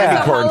odd-shaped Yeah.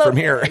 candy corn from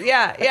here.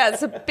 Yeah,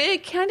 it's a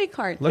big candy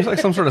corn. Looks like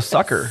some sort of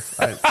sucker.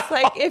 It's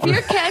like if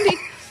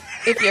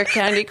your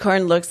candy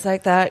corn looks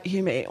like that,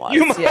 you may want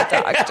to see a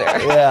doctor.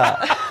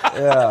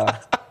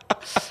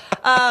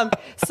 Yeah.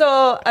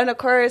 So, and of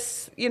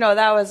course, you know,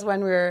 that was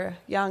when we were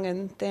young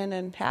and thin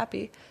and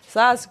happy. So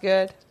that was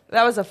good.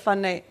 That was a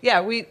fun night. Yeah,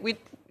 we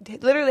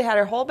literally had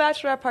our whole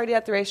bachelorette party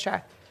at the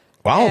racetrack.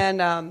 Wow.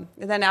 And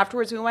then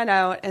afterwards we went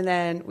out, and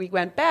then we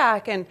went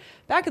back. And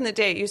back in the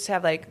day, it used to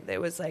have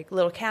it was like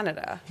Little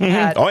Canada.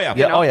 Had, Oh, yeah.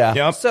 you know. Oh, yeah.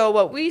 Yep. So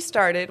what we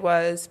started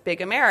was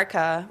Big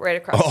America right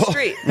across the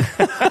street.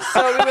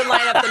 So we would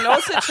line up the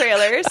NOSA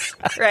trailers,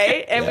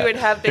 right? And we would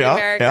have Big Yeah,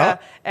 America, yeah.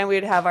 and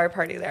we'd have our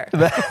party there.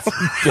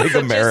 Big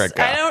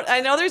America.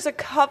 I know there's a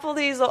couple of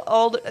these I'm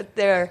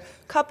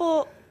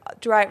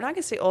not going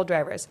to say old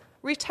drivers,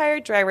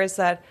 retired drivers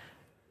that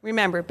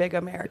remember Big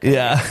America.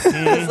 Yeah.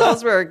 Because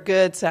those were a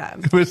good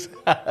time. All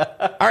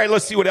right,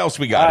 let's see what else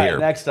we got here.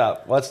 Next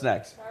up. What's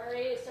next?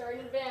 Sorry, starting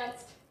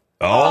advanced.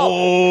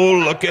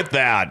 Oh, look at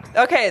that.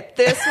 Okay,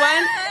 this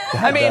one,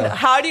 I mean,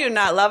 how do you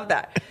not love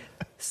that?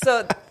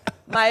 So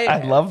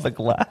I love the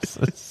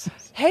glasses.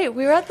 hey,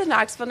 we were at the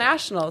Knoxville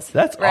Nationals.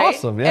 That's right?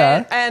 awesome,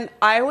 yeah. And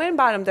I went and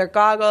bought them. They're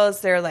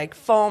goggles. They're like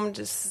foam,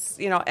 just,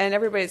 and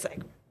everybody's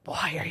like,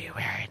 why are you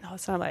wearing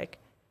those? And I'm like,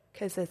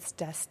 because it's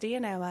dusty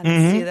and I want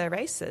to see the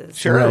races.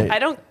 Sure. Right. I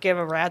don't give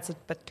a rat's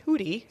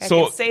patootie. I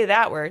So- can say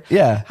that word.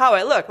 Yeah. How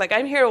I look. Like,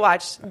 I'm here to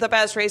watch the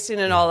best racing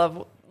in all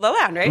of the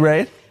land, right?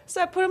 Right.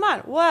 So I put them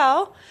on.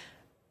 Well,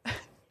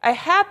 I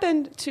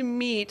happened to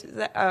meet,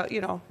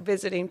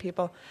 visiting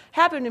people,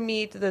 happened to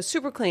meet the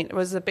Super Clean. It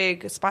was a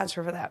big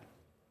sponsor for that.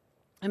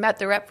 I met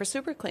the rep for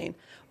Super Clean.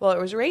 Well, it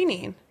was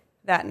raining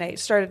that night. It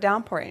started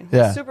downpouring.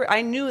 Yeah.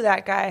 I knew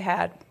that guy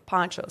had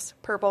ponchos,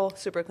 purple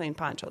Super Clean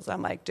ponchos.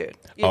 I'm like, dude,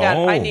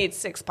 I need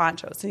 6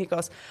 ponchos. And he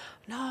goes,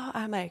 no.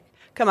 I'm like,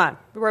 come on,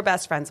 we're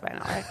best friends by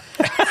now, right?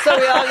 So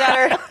we all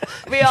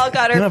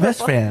got our You're a purple,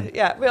 best fan.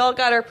 Yeah, we all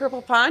got our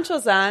purple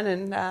ponchos on,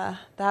 and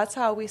that's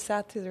how we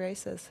sat through the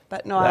races.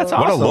 But no, That's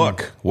What awesome. a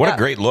look. What a Yeah.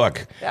 great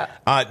look. Yeah.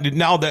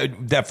 Now,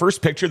 that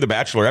first picture, the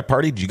bachelorette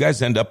party, did you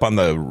guys end up on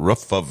the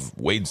roof of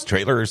Wade's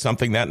trailer or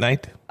something that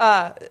night?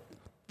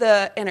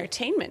 the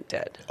entertainment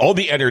did. Oh,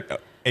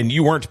 and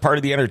you weren't part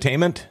of the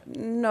entertainment?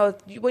 No,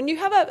 when you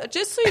have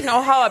just so you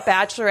know how a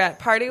bachelorette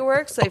party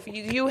works, if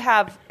you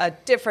have a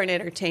different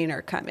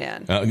entertainer come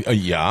in.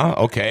 Yeah,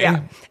 okay.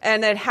 Yeah.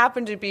 And it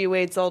happened to be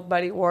Wade's old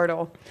buddy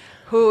Wardle,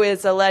 who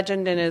is a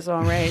legend in his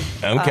own right.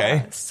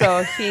 Okay.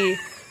 So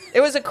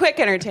it was a quick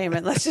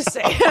entertainment, let's just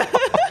say.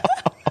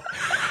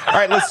 All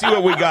right, let's see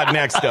what we got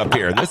next up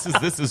here.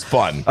 This is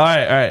fun. All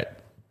right.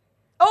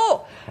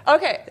 Oh,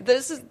 okay.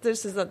 This is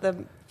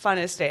the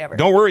funnest day ever.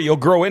 Don't worry, you'll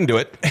grow into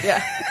it.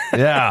 Yeah,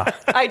 Yeah.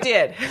 I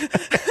did.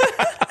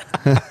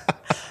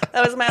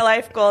 That was my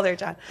life goal there,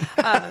 John.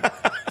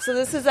 So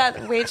this is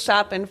at Wade's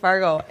shop in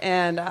Fargo,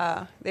 and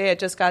they had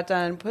just got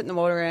done putting the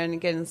motor in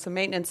and getting some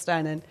maintenance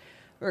done, and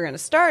we were going to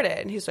start it.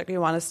 And he's like, you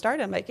want to start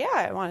it? I'm like, yeah,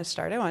 I want to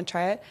start it. I want to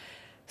try it.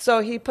 So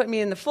he put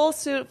me in the full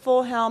suit,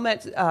 full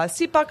helmet,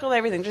 seat buckle,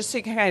 everything, just so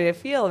you can kind of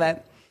feel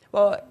it.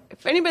 Well,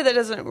 if anybody that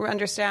doesn't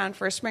understand,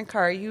 for a sprint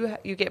car, you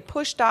get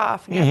pushed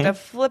off, and you have to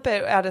flip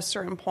it at a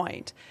certain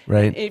point.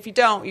 Right. And if you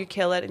don't, you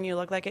kill it, and you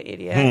look like an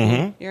idiot.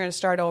 And you're going to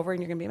start over, and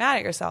you're going to be mad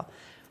at yourself.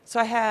 So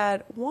I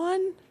had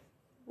one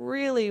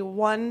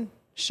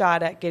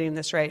shot at getting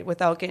this right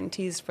without getting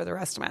teased for the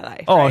rest of my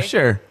life. Oh, right?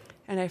 sure.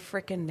 And I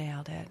freaking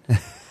nailed it.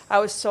 I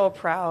was so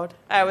proud.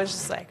 I was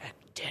just like, I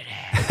did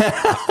it.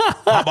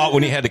 How about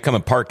when you had to come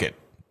and park it?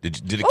 Did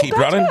it keep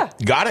gotcha. running?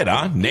 Got it,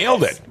 huh?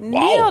 Nailed it. Wow.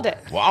 Nailed it.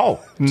 Wow.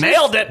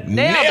 Nailed it.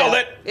 Nailed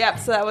it. Yep,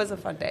 so that was a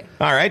fun day.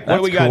 All right, what That's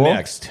do we got cool.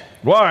 next?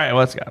 Well, all right,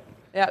 what's got?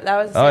 Yeah, that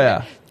was. Oh,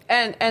 yeah.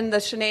 And the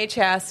Sinead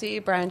chassis,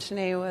 Brian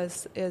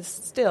Sinead is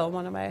still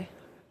one of my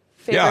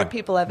favorite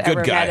people I've good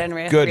ever guy. met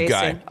in Good racing.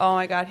 guy. Oh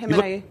my God, him You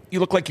and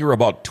look like you were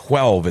about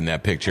 12 in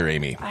that picture,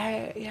 Amy.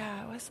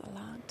 it was a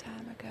long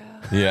time ago.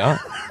 Yeah.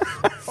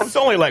 It's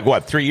only like,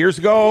 what, 3 years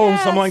ago? Yeah,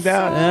 Something like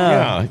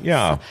that? so-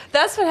 Yeah.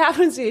 That's what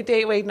happens when you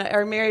date Wade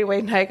or marry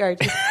Wade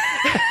Nygaard.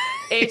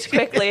 Age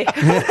quickly.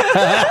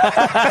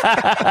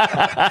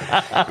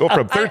 Go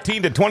from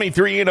 13 to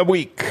 23 in a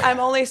week. I'm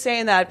only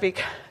saying that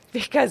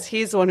because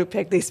he's the one who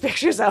picked these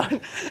pictures out.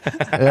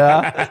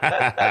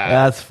 Yeah.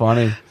 That's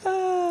funny.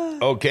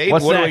 Okay,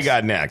 What's what do we next?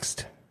 got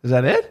next? Is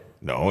that it?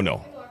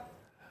 No.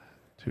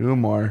 2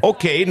 more.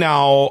 Okay,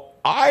 now,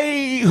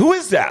 who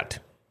is that?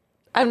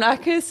 I'm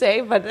not going to say,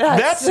 but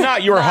That's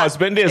not your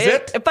husband, is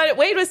it? But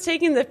Wade was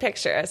taking the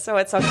picture, so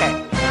it's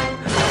okay.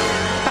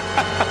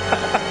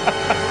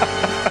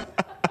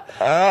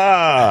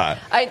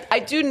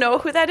 I do know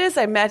who that is.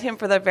 I met him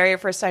for the very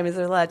first time. He's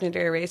a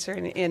legendary racer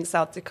in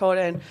South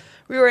Dakota, and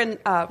we were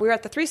at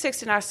the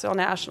 360 Knoxville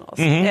Nationals,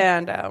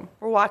 and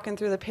we're walking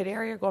through the pit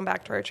area, going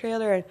back to our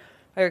trailer,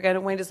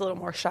 and Wade is a little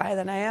more shy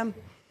than I am.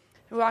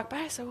 We walk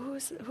by, so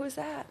who's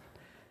that?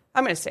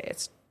 I'm going to say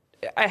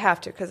I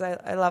have to because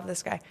I love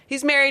this guy.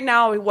 He's married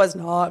now. He was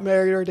not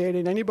married or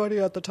dating anybody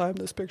at the time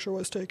this picture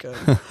was taken.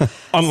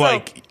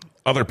 Unlike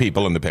other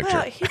people in the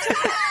picture.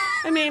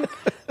 Well,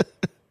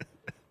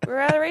 we're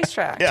at a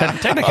racetrack. Yeah.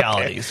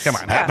 Technicalities. Come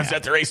on. Happens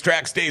at the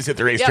racetrack, stays at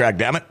the racetrack,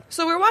 damn it.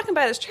 So we were walking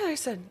by this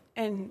trailer,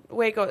 and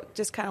Wade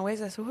just kind of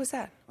waves at us. Who's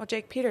that? Oh,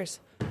 Jake Peters.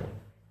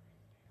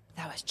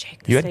 That was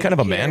Jake. You had kind of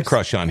a man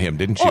crush on him,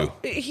 didn't you? Oh,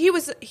 he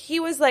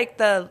was like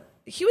the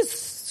he was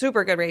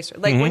super good racer.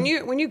 Like when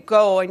you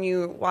go and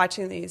you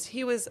watching these,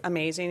 he was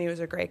amazing. He was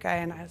a great guy,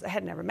 and I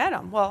had never met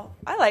him. Well,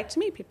 I like to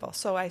meet people,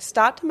 so I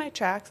stopped in my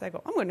tracks. I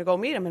go, I'm going to go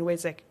meet him, and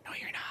Wade's like, no,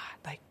 you're not.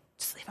 Like,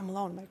 just leave him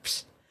alone. I'm like,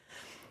 psh.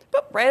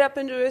 But right up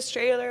into his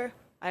trailer.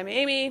 I'm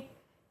Amy.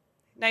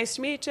 Nice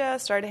to meet you.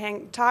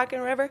 Started talking,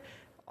 whatever.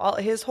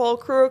 His whole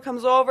crew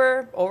comes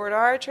over to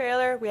our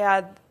trailer. We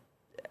had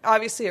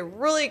obviously a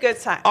really good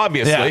time.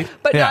 Obviously. Yeah.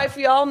 But now, if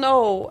you all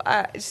know,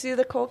 see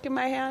the Coke in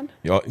my hand?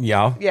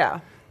 Yeah. Yeah.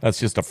 That's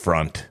just a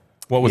front.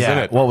 What was in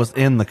it? What was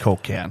in the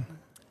Coke can?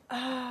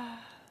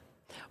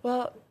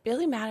 Well,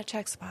 Billy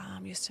Matichek's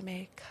mom used to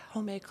make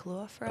homemade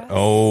Kahlua for us.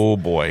 Oh,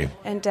 boy.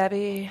 And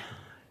Debbie,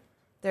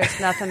 there's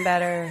nothing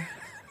better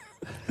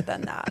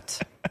than that.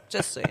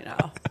 Just so you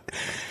know.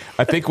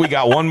 I think we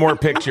got one more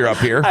picture up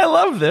here. I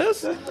love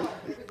this.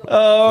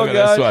 Oh, Look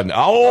at this one.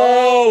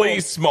 Holy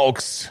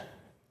smokes.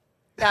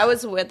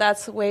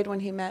 That's Wade when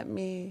he met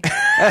me.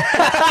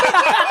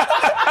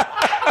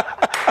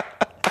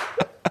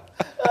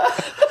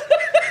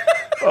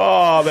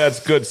 Oh, that's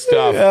good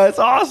stuff. Yeah, it's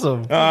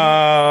awesome.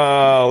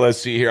 Let's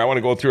see here. I want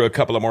to go through a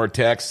couple of more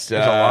texts.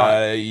 There's a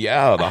lot.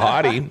 Yeah, the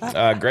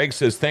hottie. Greg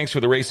says, thanks for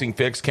the racing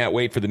fix. Can't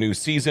wait for the new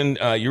season.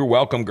 You're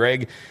welcome,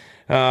 Greg.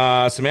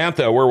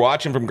 Samantha, we're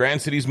watching from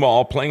Grand Cities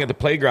Mall, playing at the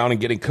playground and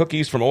getting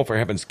cookies from Oh for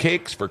Heaven's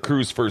Cakes for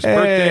Crew's first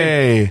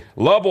birthday.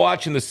 Love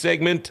watching the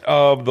segment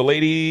of the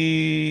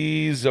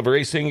ladies of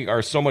racing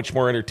are so much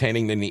more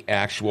entertaining than the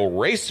actual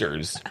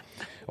racers.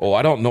 Oh,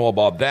 I don't know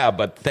about that,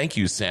 but thank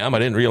you, Sam. I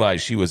didn't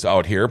realize she was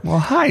out here. Well,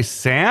 hi,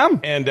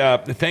 Sam. And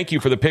thank you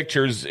for the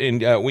pictures.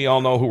 And we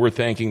all know who we're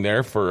thanking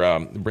there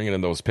for bringing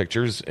in those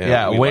pictures.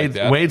 And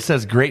Wade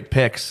says great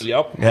picks.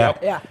 Yep.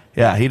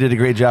 Yeah, he did a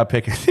great job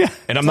picking.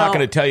 And I'm not going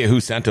to tell you who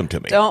sent them to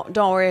me. Don't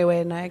worry,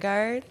 Wade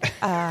Nygaard.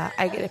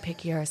 I get to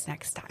pick yours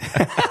next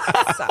time.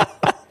 So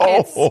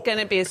it's going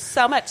to be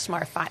so much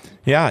more fun.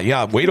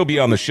 Yeah. Wade will be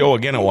on the show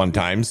again at one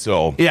time.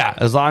 So yeah,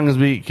 as long as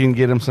we can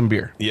get him some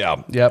beer.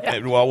 Yeah. Yep.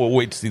 And, well, we'll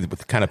wait to see the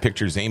kind of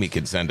pictures Amy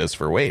can send us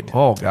for Wade.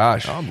 Oh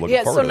gosh. I'm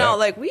looking forward to that.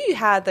 Like we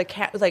had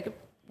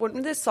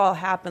when this all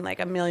happened like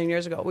a million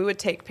years ago, we would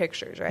take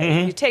pictures, right?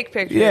 Mm-hmm. You take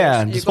pictures.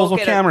 Yeah, you disposable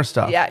go camera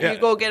stuff. Yeah, you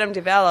go get them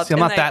developed. See, I'm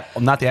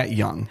not that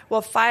young.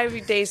 Well,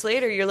 5 days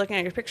later, you're looking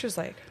at your pictures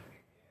like,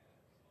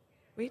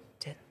 we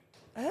did.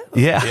 Oh.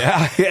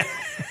 Yeah.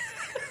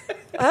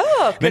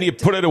 Oh. Then you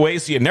put it away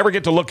so you never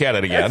get to look at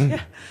it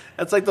again.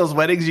 That's like those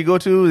weddings you go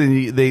to,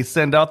 and they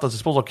send out those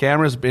disposable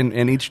cameras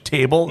in each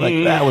table.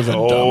 Like that was a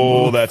dumb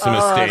move. That's a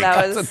mistake.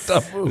 That's a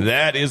dumb move.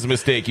 That is a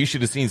mistake. You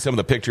should have seen some of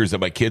the pictures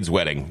of my kid's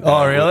wedding.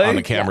 Oh, really? On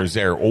the cameras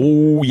there.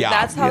 Oh, yeah.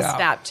 That's how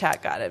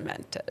Snapchat got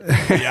invented.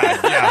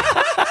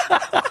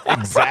 Yeah.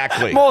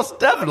 Exactly. Most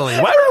definitely.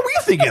 Why were we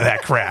thinking of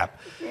that crap?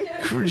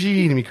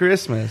 Gee,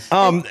 Christmas.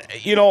 We'll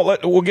get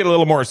a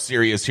little more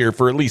serious here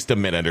for at least a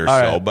minute or so.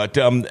 Right. But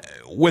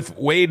with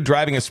Wade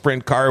driving a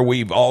sprint car,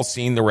 we've all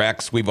seen the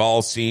wrecks. We've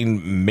all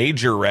seen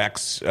major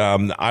wrecks.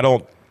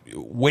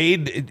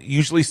 Wade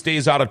usually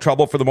stays out of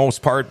trouble for the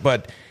most part,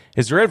 but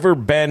has there ever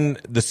been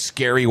the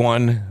scary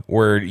one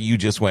where you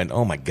just went,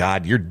 oh my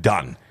God, you're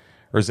done?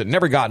 Or has it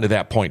never gotten to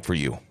that point for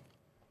you?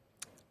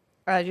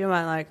 Do you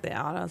want like the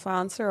honest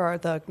answer or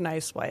the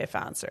nice wife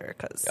answer?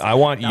 Because I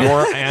want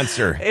your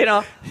answer.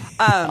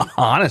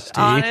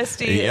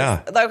 Honesty.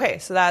 Yeah. Okay,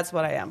 so that's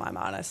what I am. I'm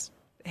honest,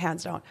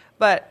 hands down.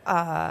 But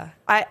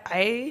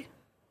I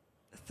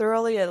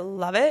thoroughly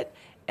love it.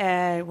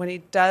 And when he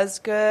does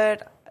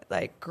good,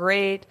 like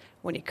great.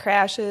 When he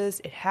crashes,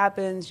 it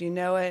happens. You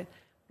know it.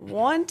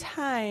 One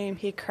time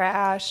he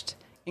crashed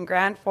in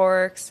Grand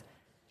Forks.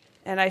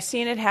 And I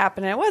seen it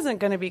happen, and it wasn't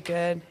going to be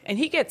good. And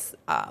he gets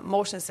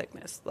motion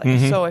sickness.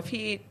 So if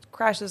he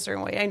crashes a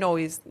certain way, I know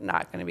he's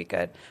not going to be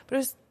good.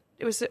 But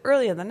it was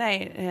early in the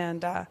night,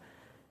 and I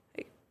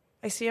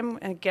see him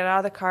and get out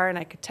of the car, and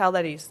I could tell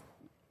that he's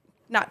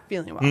not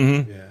feeling well.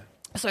 Mm-hmm. Yeah.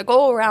 So I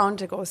go around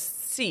to go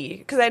see,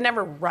 because I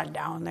never run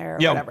down there or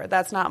whatever.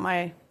 That's not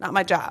my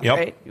job,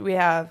 right? We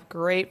have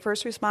great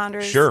first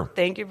responders. Sure.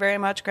 Thank you very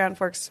much, Grand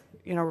Forks,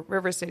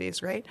 River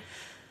Cities, right?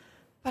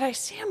 But I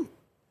see him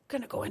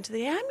going to go into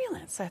the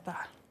ambulance. I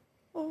thought,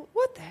 well,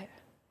 what the heck?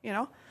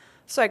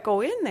 So I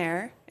go in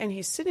there, and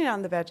he's sitting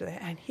on the bed,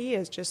 and he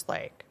is just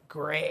like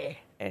gray,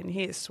 and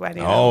he is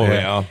sweating. Oh,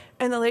 yeah.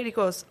 And the lady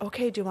goes,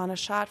 okay, do you want a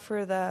shot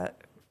for the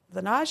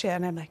nausea?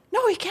 And I'm like,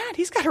 no, he can't.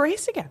 He's got to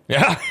race again.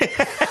 Yeah. The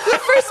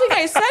first thing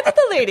I said to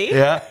the lady,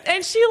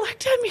 and she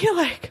looked at me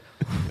like,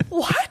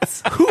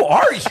 what? Who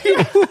are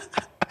you?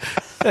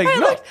 I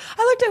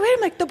looked at Wade.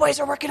 I'm like, the boys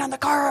are working on the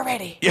car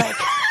already. Yeah.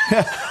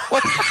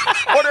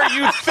 What are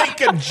you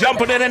thinking?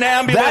 Jumping in an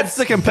ambulance? That's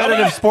the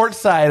competitive sports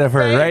side of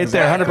her, right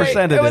there.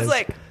 100% it was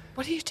like,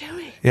 what are you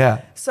doing?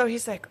 Yeah. So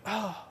he's like,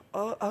 oh,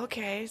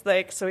 okay.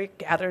 So he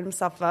gathered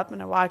himself up,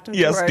 and I walked him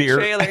to our dear.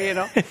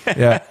 trailer.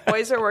 Yeah.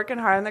 Boys are working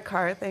hard in the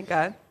car, thank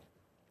God.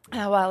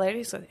 And a while later,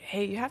 he said,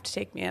 hey, you have to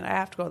take me in. I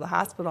have to go to the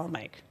hospital. I'm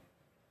like,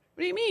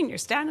 what do you mean? You're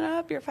standing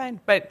up. You're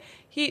fine. But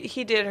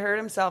he did hurt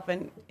himself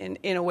in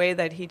a way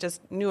that he just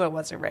knew it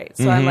wasn't right.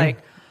 So I'm like,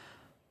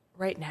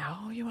 right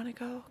now you want to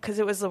go? Because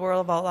it was the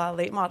World of Outlaw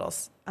late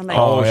models. I'm like,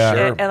 Oh, yeah.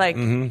 sure. and like,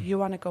 you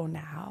want to go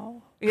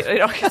now? You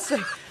know, it's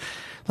like,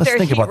 Let's their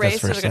think heat about this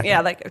race for a is gonna- second. Yeah,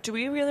 like, do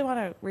we really want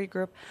to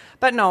regroup?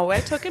 But no,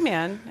 I took him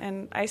in,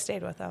 and I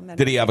stayed with him. And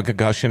Did he have a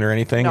concussion or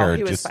anything? no, or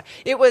he was just fine.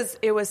 It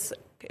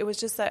was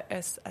just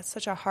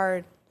such a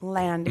hard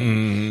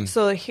landing.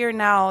 So here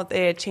now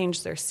they had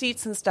changed their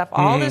seats and stuff.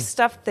 All this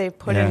stuff they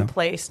put Yeah. in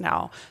place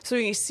now. So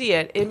when you see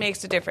it, it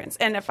makes a difference.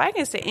 And if I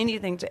can say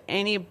anything to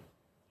any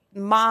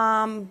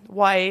mom,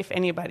 wife,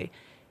 anybody,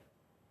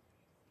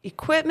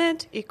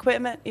 equipment,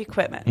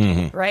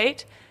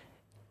 right?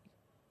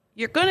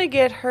 You're going to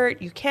get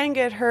hurt. You can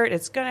get hurt.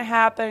 It's going to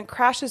happen.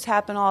 Crashes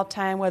happen all the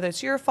time, whether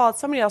it's your fault,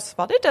 somebody else's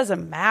fault. It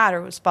doesn't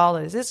matter whose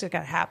fault it is. This is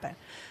going to happen.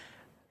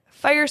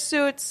 Fire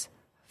suits,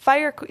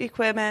 fire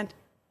equipment,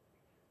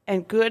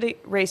 and good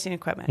racing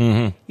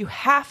equipment. You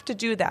have to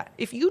do that.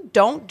 If you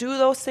don't do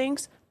those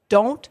things,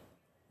 don't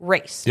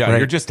race. yeah, Right.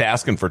 you're just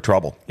asking for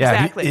trouble. Yeah,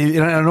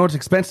 Exactly. I know it's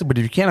expensive, but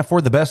if you can't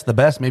afford the best,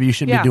 maybe you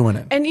shouldn't be doing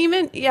it. And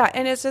even,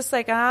 and it's just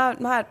like,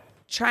 I'm not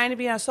trying to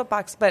be on a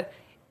soapbox, but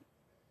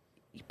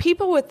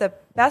people with the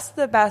best of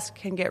the best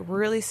can get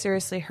really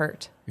seriously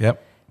hurt.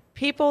 Yep.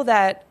 People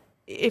that,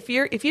 if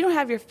you don't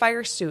have your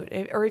fire suit,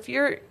 or if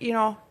you're,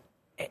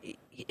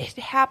 it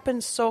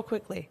happens so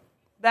quickly.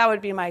 That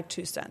would be my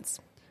 2 cents.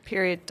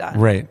 Period. Done.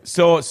 Right.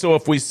 So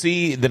if we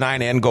see the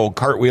 9N go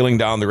cartwheeling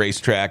down the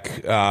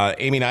racetrack,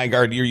 Amy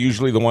Nygaard, you're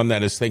usually the one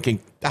that is thinking,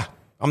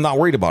 I'm not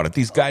worried about it.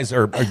 These guys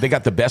they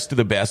got the best of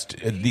the best.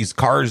 These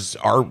cars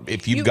are,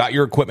 if you've got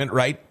your equipment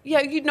right.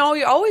 Yeah,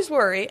 you always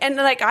worry. And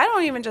like, I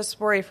don't even just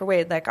worry for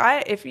Wade. Like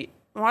when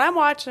I'm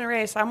watching a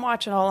race, I'm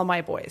watching all of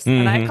my boys.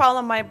 And I call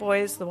them my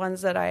boys, the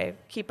ones that I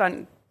keep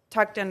on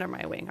tucked under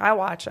my wing. I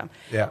watch them.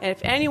 Yeah. And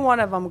if any one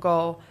of them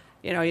go,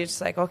 you're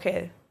just like,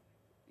 okay,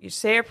 you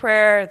say a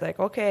prayer, like,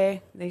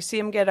 okay. Then you see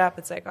them get up.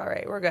 It's like, all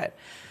right, we're good.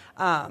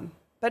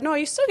 But no,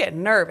 you still get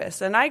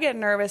nervous. And I get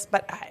nervous,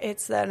 but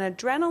it's an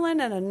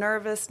adrenaline and a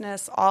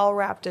nervousness all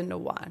wrapped into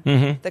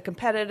one. The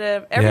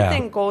competitive,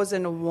 everything goes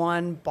into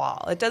one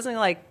ball. It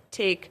doesn't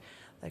take,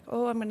 I'm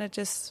going to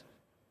just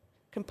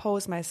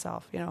compose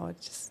myself. It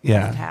just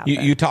doesn't happen.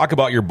 You talk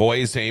about your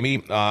boys,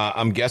 Amy.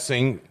 I'm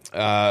guessing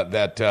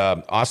that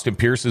Austin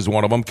Pierce is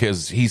one of them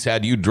because he's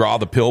had you draw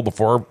the pill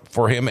before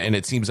for him, and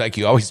it seems like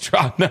you always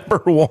draw number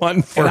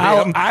one for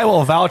him. I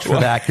will vouch for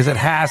that because it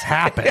has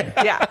happened.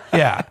 Yeah.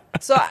 Yeah.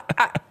 So,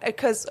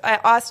 because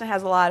Austin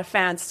has a lot of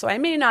fans, so I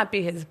may not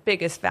be his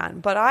biggest fan,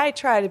 but I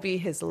try to be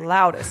his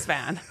loudest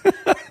fan.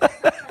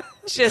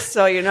 Just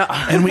so you know.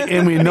 And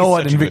we know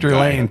it in victory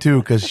lane too,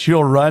 because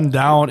she'll run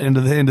down into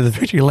the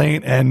victory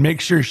lane and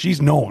make sure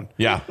she's known.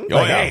 Yeah. Oh,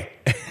 Like, hey.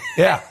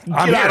 Yeah.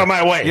 Get out of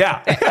my way.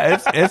 Yeah.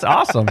 It's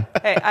awesome.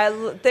 Hey,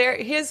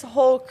 his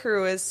whole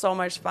crew is so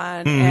much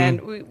fun,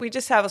 and we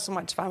just have so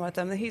much fun with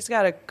him. He's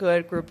got a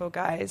good group of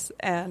guys,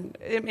 and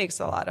it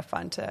makes it a lot of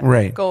fun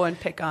to go and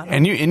pick on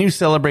him. And you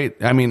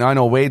celebrate. I mean, I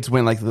know Wade's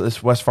win, like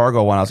this West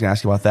Fargo one. I was going to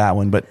ask you about that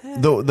one, but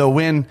the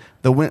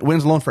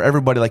wins alone for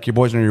everybody, like your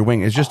boys under your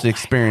wing, is just an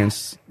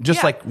experience,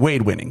 just like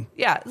Wade winning.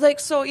 Yeah,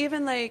 so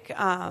even Jade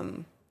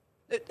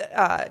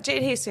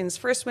Hastings'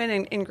 first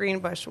win in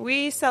Greenbush,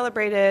 we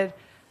celebrated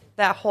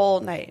that whole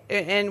night,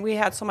 and we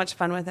had so much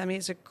fun with him.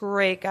 He's a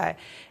great guy.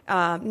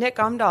 Nick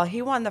Umdahl,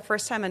 he won the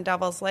first time in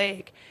Devil's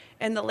Lake,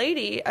 and the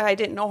lady, I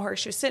didn't know her,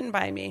 she was sitting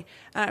by me.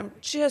 I'm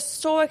just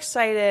so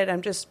excited.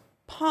 I'm just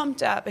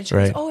pumped up, and she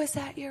goes, "Oh, is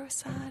that your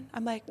son?"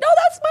 I'm like, "No,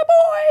 that's my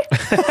boy."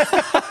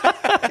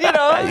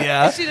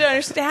 Yeah. And she didn't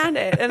understand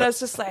it, and I was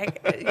just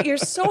like, "You're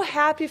so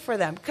happy for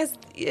them because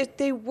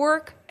they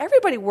work.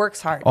 Everybody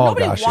works hard. Oh,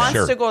 Nobody gosh, wants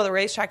sure. to go to the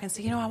racetrack and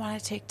say, I want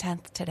to take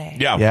 10th today."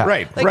 Yeah.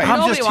 Right. Like, right. I'm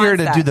Nobody just here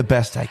wants to that. do the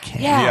best I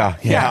can.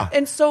 Yeah.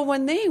 And so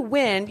when they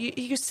win,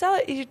 you just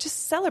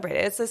celebrate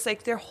it. It's just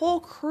like their whole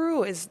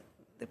crew is.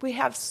 We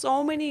have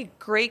so many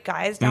great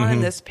guys down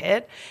in this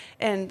pit,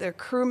 and their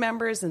crew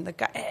members and the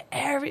guy.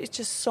 It's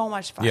just so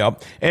much fun.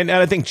 Yep. And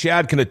I think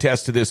Chad can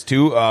attest to this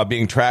too,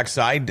 being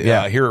trackside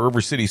here at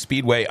River City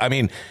Speedway. I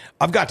mean,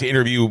 I've got to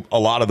interview a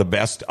lot of the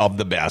best of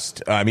the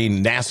best. I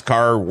mean,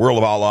 NASCAR, World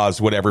of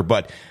Outlaws, whatever,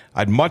 but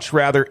I'd much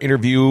rather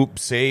interview,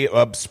 say,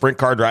 a sprint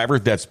car driver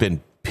that's been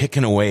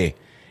picking away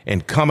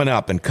and coming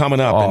up and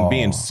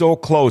being so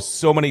close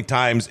so many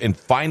times and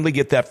finally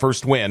get that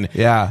first win.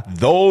 Yeah.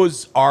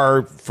 Those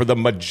are, for the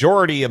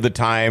majority of the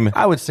time,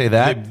 I would say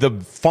that. the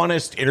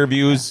funnest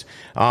interviews.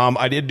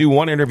 I did do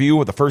one interview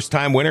with a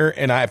first-time winner,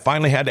 and I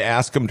finally had to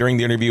ask him during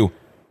the interview,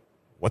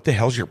 what the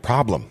hell's your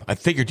problem? I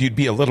figured you'd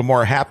be a little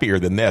more happier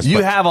than this. You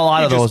but have a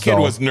lot of those, Kid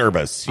though. was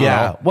nervous. you Yeah.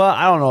 know? Well,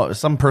 I don't know.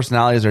 Some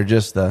personalities are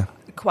just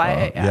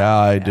Quiet.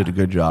 I did a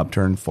good job.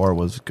 Turn 4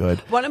 was good.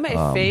 One of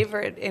my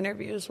favorite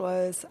interviews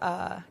was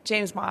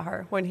James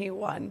Maher when he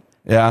won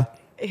Yeah.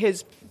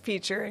 his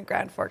feature in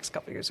Grand Forks a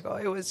couple years ago.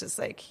 It was just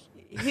like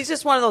he's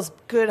just one of those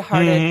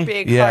good-hearted,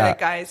 big-hearted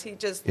guys. He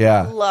just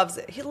loves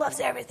it. He loves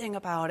everything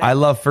about it. I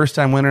love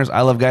first-time winners.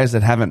 I love guys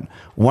that haven't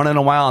won in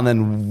a while and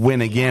then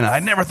win again. I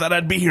never thought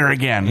I'd be here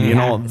again. You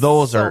know,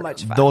 those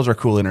are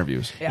cool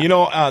interviews. Yeah. You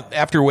know,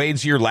 after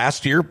Wade's year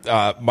last year,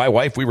 my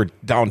wife, we were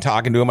down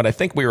talking to him, and I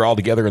think we were all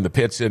together in the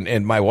pits,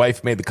 and my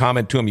wife made the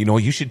comment to him, you know,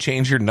 you should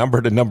change your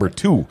number to number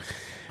 2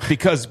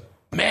 because,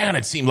 man,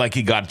 it seemed like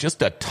he got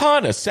just a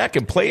ton of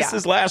second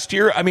places last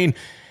year. I mean,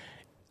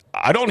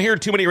 I don't hear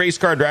too many race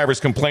car drivers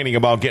complaining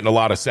about getting a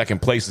lot of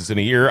second places in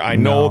a year. I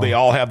know they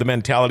all have the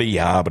mentality,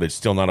 but it's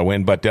still not a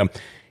win. But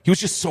he was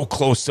just so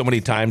close so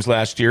many times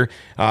last year.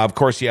 Of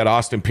course, he had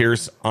Austin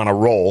Pierce on a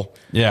roll.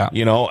 Yeah.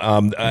 You know,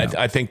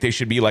 I think they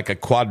should be like a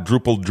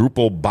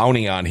quadruple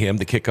bounty on him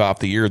to kick off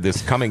the year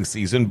this coming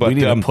season. But we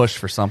need to push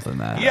for something.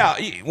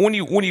 When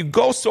you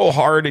go so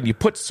hard and you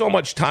put so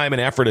much time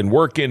and effort and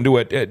work into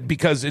it,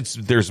 because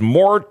there's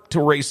more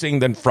to racing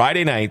than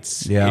Friday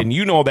nights. Yeah. And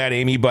you know that,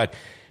 Amy, but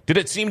did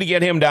it seem to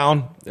get him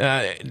down,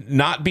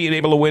 not being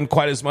able to win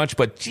quite as much?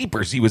 But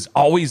jeepers, he was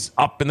always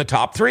up in the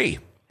top 3.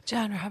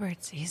 John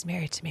Roberts, he's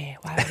married to me.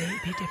 Why would he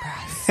be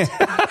depressed?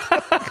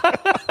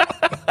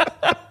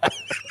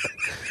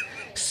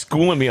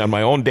 Schooling me on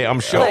my own damn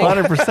show.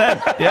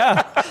 100%.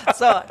 Yeah.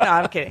 So, no,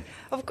 I'm kidding.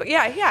 Of course,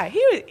 yeah. He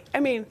was,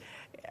 I mean,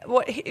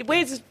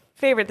 Wade's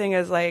favorite thing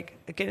is like,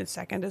 getting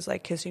second is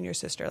like kissing your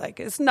sister. Like,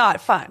 it's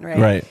not fun, right?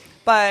 Right.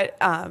 But,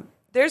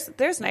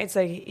 there's nights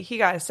that he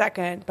got a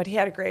second, but he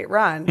had a great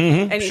run,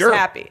 and he's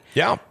happy.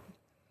 Yeah.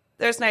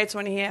 There's nights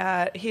when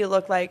he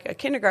looked like a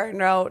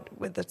kindergartner out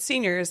with the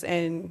seniors,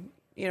 and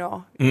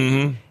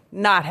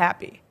not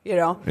happy. You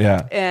know.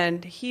 Yeah.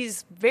 And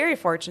he's very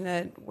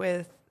fortunate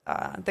with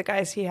the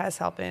guys he has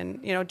helping.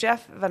 You know,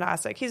 Jeff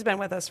Vanasek. He's been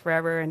with us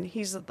forever, and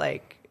he's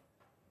like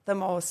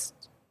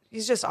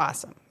he's just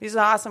awesome. He's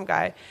an awesome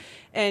guy,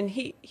 and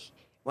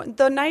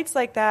the nights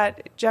like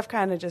that, Jeff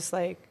kind of just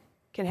like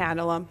can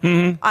handle them.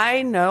 Mm-hmm.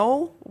 I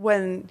know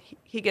when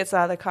he gets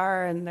out of the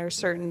car and there's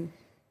certain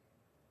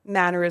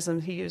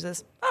mannerisms he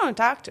uses, I don't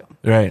talk to him.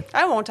 Right.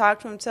 I won't talk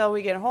to him until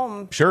we get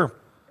home. Sure.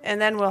 And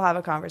then we'll have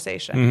a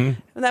conversation. Mm-hmm.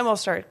 And then we'll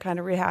start kind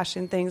of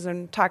rehashing things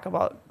and talk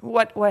about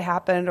what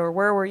happened, or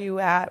where were you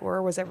at, where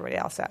was everybody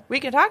else at. We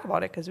can talk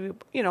about it because we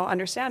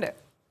understand it.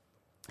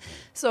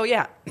 So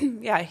yeah,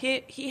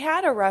 he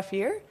had a rough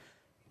year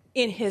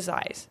in his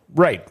eyes.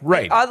 Right.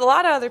 A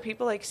lot of other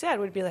people, like you said,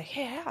 would be like,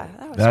 yeah,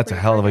 that's a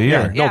hell of a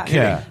year. Yeah, no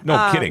kidding. Yeah.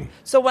 No kidding.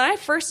 So when I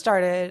first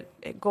started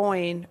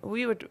going,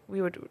 we would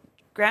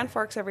Grand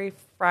Forks every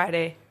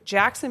Friday,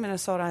 Jackson,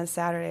 Minnesota on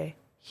Saturday,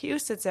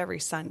 Houston's every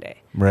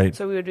Sunday. Right.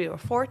 So we would do a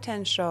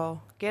 4:10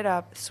 show, get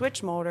up,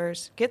 switch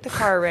motors, get the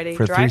car ready,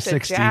 for drive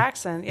 360. to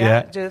Jackson,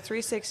 do the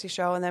 360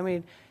 show, and then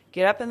we'd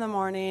get up in the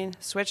morning,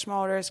 switch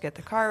motors, get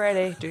the car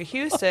ready, do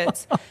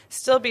Houston's,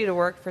 still be to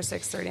work for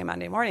 6:30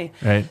 Monday morning.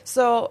 Right.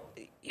 So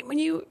when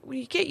you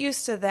get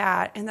used to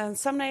that, and then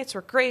some nights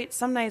were great,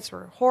 some nights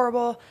were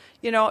horrible,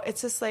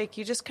 it's just like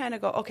you just kind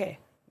of go, okay,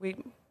 we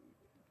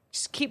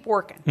just keep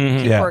working,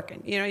 keep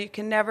working. You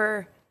can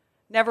never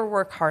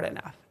work hard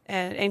enough.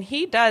 And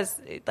he does,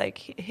 like,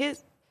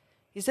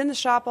 he's in the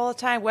shop all the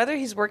time. Whether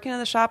he's working in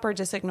the shop or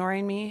just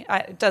ignoring me,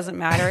 it doesn't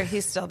matter.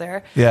 He's still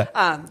there.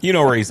 Yeah. You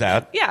know where he's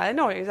at. Yeah, I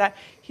know where he's at.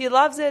 He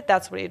loves it.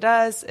 That's what he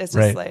does. It's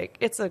just like,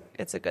 it's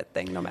a good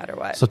thing no matter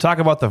what. So talk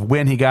about the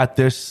win he got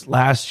this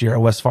last year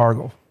at West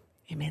Fargo.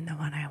 You mean the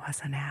one I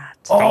wasn't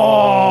at?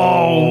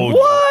 Oh,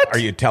 what? Are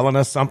you telling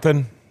us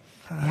something?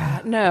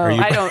 Yeah, no,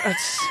 I don't.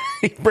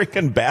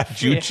 Bringing bad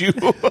juju?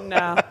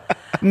 No.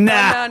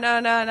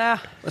 No.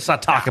 Let's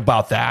not talk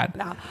about that.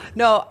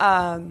 No.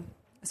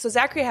 So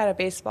Zachary had a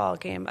baseball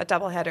game, a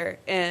doubleheader,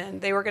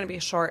 and they were going to be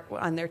short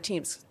on their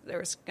teams. There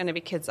was going to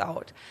be kids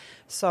out.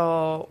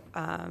 So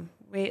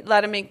we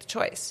let him make the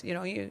choice.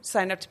 You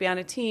sign up to be on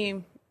a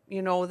team,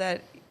 you know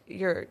that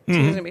your team's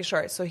going to be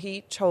short. So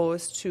he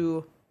chose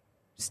to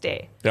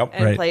stay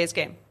and play his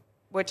game,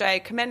 which I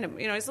commend him.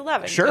 He's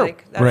 11. Sure.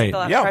 That's a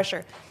lot of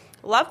pressure.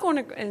 Love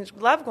going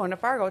to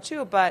Fargo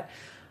too, but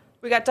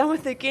we got done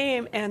with the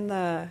game and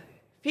the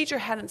feature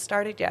hadn't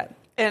started yet.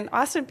 And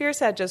Austin Pierce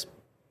had just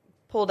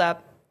pulled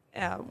up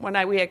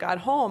when we had got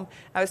home.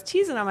 I was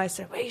teasing him. I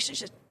said,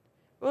 "Wait,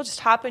 we'll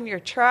just hop in your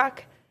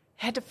truck,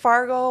 head to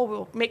Fargo.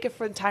 We'll make it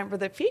for the time for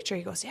the feature."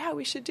 He goes, "Yeah,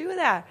 we should do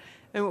that."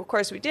 And of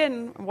course we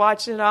didn't.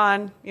 Watch it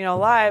on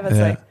live. It's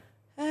like,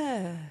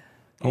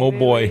 oh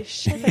boy.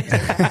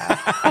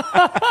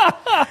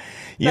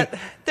 But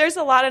there's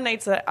a lot of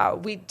nights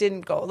that we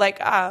didn't go. Like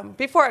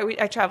before,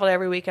 I traveled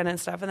every weekend and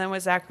stuff. And then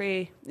with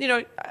Zachary,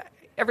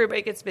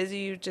 everybody gets busy.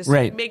 You just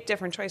make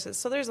different choices.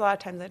 So there's a lot of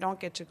times I don't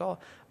get to go.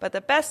 But the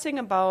best thing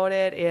about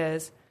it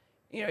is,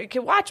 you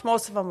can watch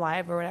most of them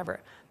live or whatever.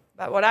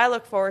 But what I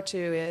look forward to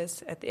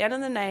is at the end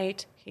of the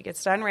night, he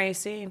gets done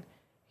racing.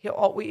 He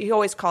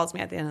always calls me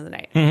at the end of the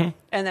night and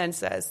then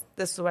says,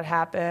 "This is what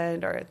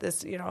happened," or this,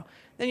 then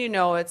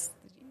it's.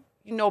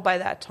 By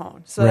that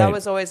tone. So that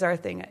was always our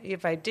thing.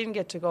 If I didn't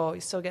get to go,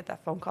 you still get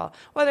that phone call.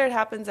 Whether it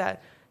happens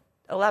at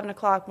 11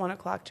 o'clock, 1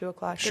 o'clock, 2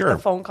 o'clock, get the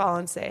phone call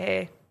and say,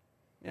 "Hey,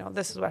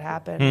 this is what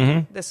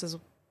happened. This is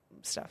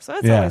stuff. So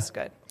it's always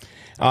good.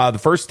 The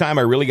first time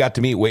I really got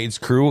to meet Wade's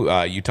crew,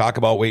 you talk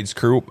about Wade's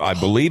crew, I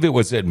believe it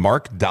was at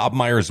Mark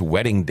Dobmeyer's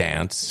wedding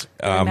dance.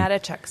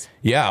 Matichek's.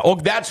 Yeah. Oh,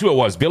 that's who it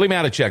was. Billy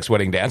Matichek's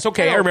wedding dance.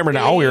 Okay, I remember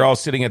now. We were all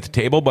sitting at the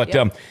table, but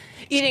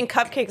eating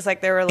cupcakes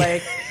like they were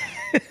like,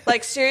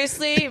 like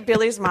seriously,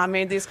 Billy's mom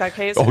made these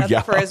cupcakes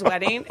for his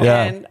wedding,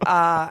 and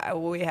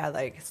we had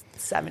like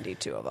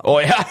 72 of them. Oh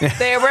yeah,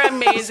 they were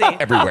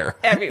amazing everywhere.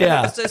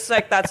 Yeah. It's just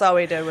like that's all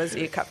we did was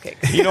eat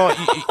cupcakes. You know,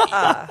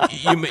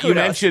 you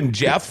mentioned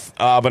Jeff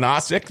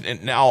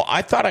Vanasek. Now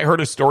I thought I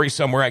heard a story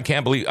somewhere. I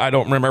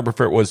don't remember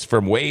if it was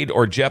from Wade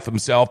or Jeff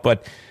himself,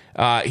 but.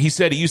 He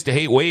said he used to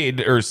hate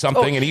Wade or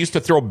something, and he used to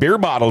throw beer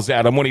bottles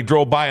at him when he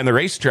drove by on the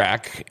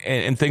racetrack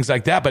and things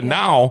like that. But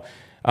now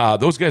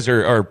those guys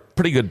are a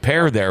pretty good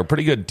pair there,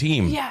 pretty good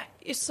team. Yeah.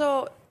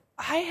 So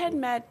I had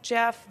met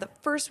Jeff the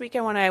first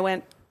weekend when I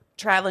went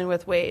traveling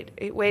with Wade.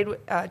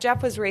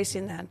 Jeff was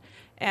racing then,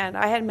 and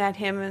I had met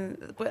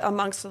him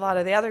amongst a lot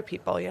of the other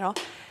people,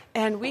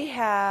 and we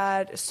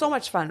had so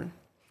much fun.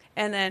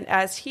 And then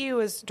as he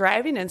was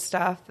driving and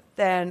stuff,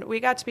 then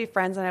we got to be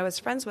friends, and I was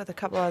friends with a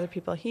couple of other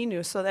people he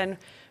knew. So then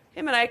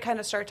him and I kind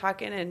of started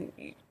talking and,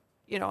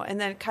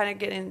 and then kind of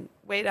getting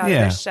Wade out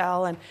of his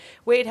shell. And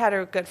Wade had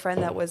a good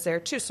friend that was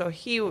there too. So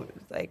he was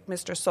like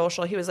Mr.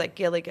 Social. He was like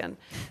Gilligan,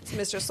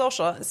 Mr.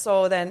 Social.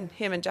 So then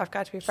him and Jeff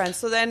got to be friends.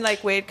 So then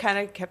like Wade kind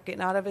of kept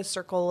getting out of his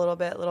circle a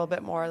little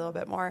bit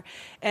more.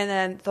 And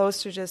then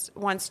those two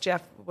once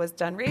Jeff was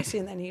done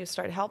racing, then he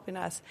started helping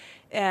us.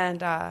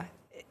 And,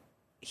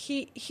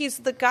 he's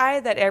the guy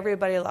that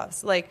everybody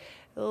loves. Like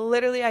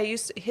literally,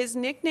 his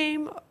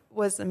nickname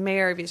was the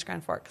mayor of East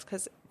Grand Forks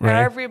because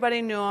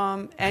everybody knew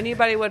him.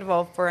 Anybody would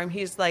vote for him.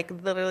 He's like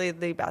literally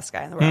the best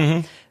guy in the world.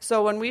 Mm-hmm.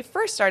 So when we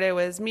first started, it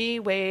was me,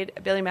 Wade,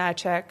 Billy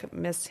Matichek.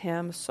 Miss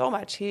him so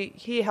much.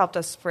 He helped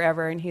us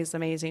forever, and he's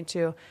amazing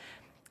too.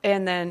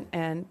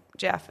 And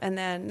Jeff, and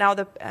then now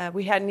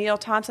we had Neil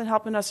Thompson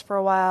helping us for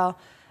a while.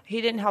 He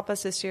didn't help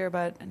us this year,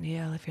 but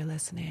Neil, if you're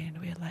listening,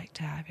 we'd like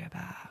to have you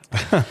back.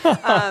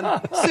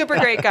 Super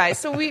great guy.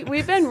 So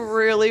we've been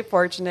really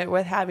fortunate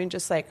with having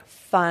just like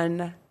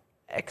fun,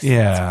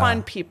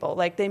 fun people.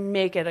 Like they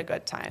make it a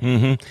good time.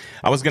 Mm-hmm.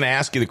 I was going to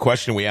ask you the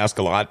question we ask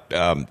a lot: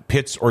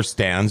 pits or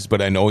stands?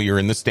 But I know you're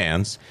in the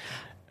stands.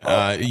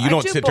 You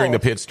don't sit during the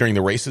pits during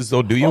the races,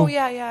 though, do you? Oh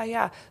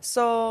yeah.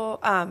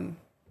 So,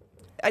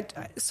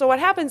 so what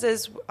happens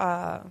is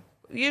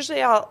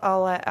usually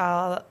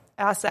I'll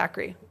ask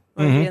Zachary.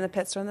 We'll be in the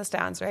pits or in the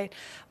stands, right?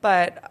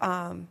 But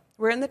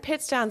we're in the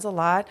pit stands a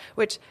lot,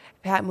 which,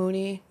 Pat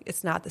Mooney,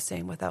 it's not the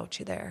same without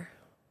you there.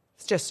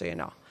 Just so you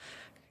know.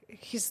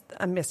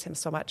 I miss him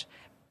so much,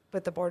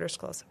 but the border's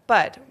closed.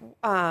 But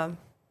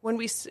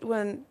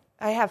when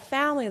I have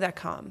family that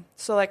come,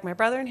 so like my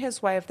brother and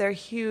his wife, they're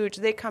huge.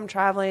 They come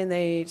traveling,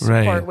 they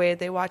support Wade,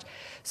 they watch.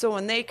 So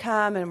when they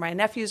come and my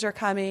nephews are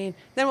coming,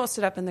 then we'll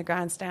sit up in the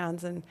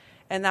grandstands, and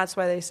that's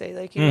why they say,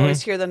 like, you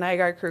always hear the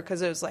Nygaard crew,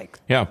 because it was like,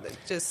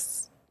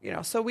 just...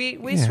 so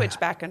we switch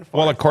back and forth.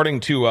 Well,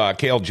 according to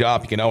Kale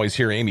Jopp, you can always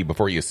hear Amy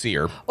before you see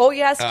her. Oh,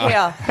 yes,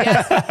 Kale.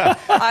 Yes.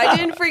 I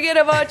didn't forget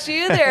about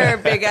you there,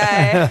 big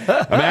guy.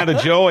 Amanda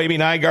Joe, Amy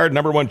Nygaard,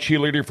 #1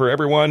 cheerleader for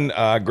everyone.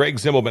 Greg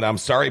Zimmelman, I'm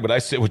sorry, but I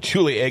sit with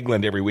Julie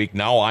Egeland every week.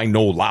 Now I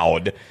know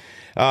loud.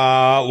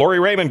 Lori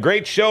Raymond,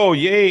 great show.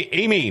 Yay,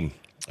 Amy.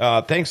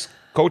 Thanks,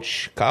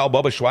 Coach Kyle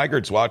Bubba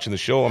Schweigert's watching the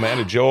show.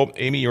 Amanda Joe,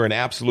 Amy, you're an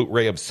absolute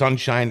ray of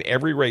sunshine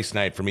every race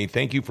night for me.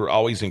 Thank you for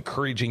always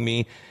encouraging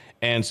me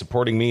and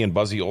supporting me, and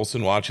Buzzy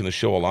Olson watching the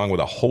show along with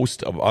a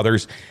host of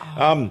others.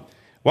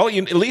 Well,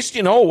 at least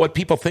you know what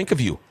people think of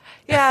you.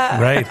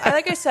 Yeah, right.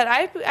 Like I said,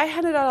 I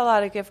handed out a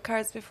lot of gift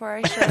cards before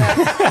I showed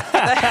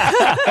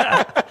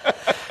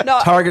up.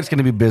 No, Target's going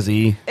to be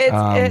busy.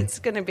 It's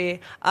going to be.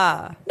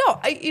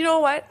 You know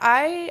what?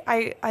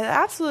 I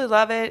absolutely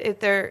love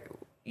it.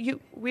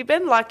 We've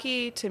been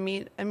lucky to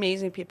meet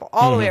amazing people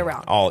all the way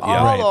around, all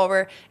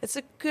over. It's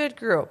a good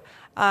group.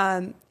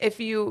 If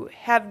you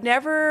have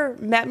never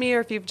met me, or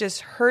if you've just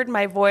heard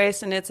my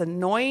voice and it's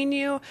annoying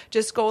you,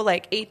 just go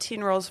like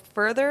 18 rows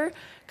further,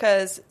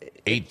 because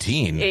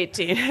 18.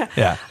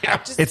 Yeah.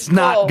 It's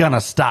not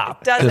gonna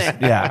stop. It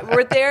doesn't.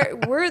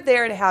 We're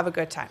there to have a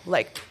good time.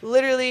 Like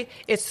literally,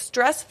 it's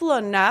stressful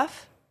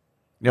enough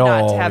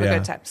not to have a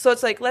good time. So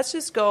it's like, let's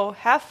just go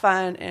have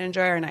fun and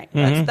enjoy our night.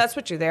 That's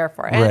what you're there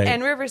for.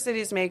 And River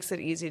Cities makes it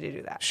easy to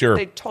do that. Sure.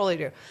 They totally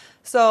do.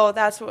 So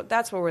that's what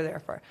we're there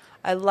for.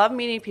 I love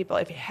meeting people.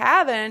 If you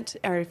haven't,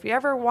 or if you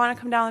ever want to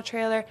come down the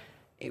trailer,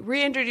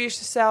 reintroduce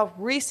yourself,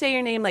 re-say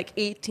your name like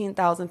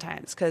 18,000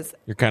 times, because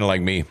you're kind of like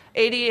me.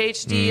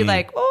 ADHD,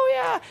 like,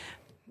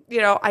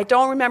 I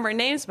don't remember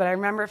names, but I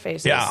remember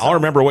faces. Yeah, I'll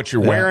remember what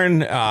you're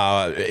wearing,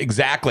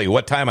 exactly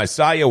what time I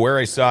saw you, where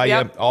I saw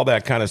you, all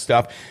that kind of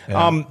stuff.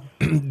 Yeah.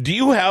 Do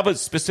you have a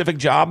specific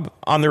job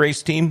on the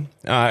race team?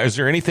 Is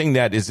there anything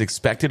that is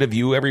expected of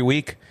you every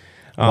week?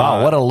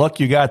 Wow, what a look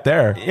you got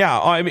there. Yeah,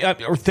 I mean,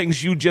 or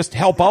things you just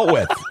help out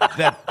with.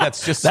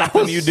 That's just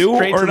something you do,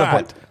 or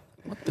not?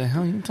 What the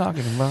hell are you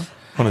talking about?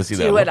 I want to see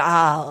that. Do it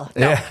all.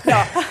 No.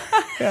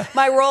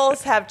 My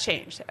roles have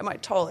changed. My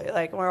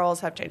roles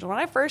have changed. When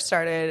I first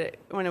started,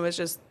 when it was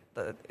just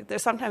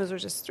sometimes it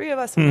was just 3 of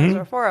us, sometimes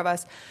there were 4 of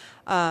us.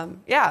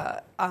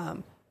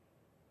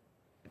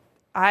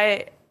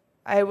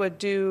 I would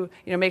do,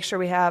 make sure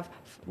we have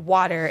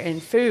water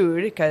and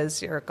food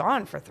because you're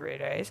gone for 3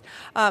 days.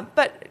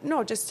 But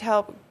no, just to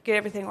help get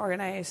everything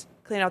organized,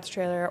 clean out the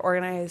trailer,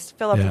 organized,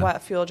 fill up the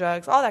wet fuel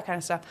jugs, all that kind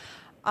of stuff.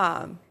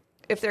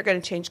 If they're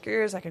going to change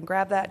gears, I can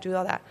grab that, do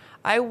all that.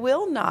 I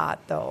will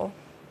not, though,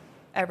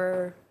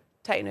 ever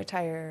tighten a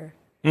tire,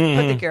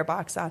 put the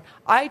gearbox on.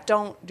 I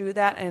don't do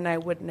that, and I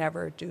would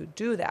never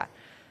do that.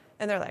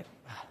 And they're like,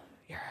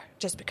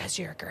 just because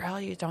you're a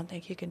girl, you don't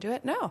think you can do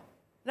it? No.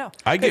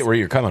 I get where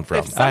you're coming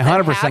from. I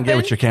 100% get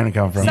what you're coming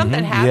from.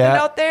 Something happened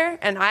out there,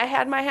 and I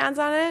had my hands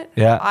on it.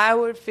 Yeah. I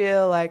would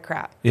feel like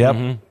crap.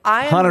 Yep.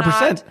 I am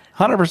 100%.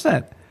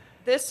 100%.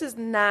 This is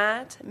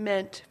not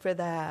meant for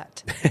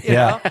that. You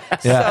know?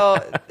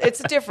 So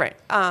it's different.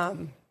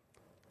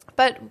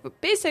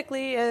 But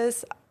basically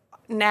is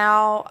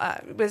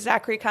now with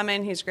Zachary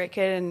coming, he's a great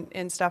kid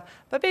and stuff.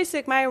 But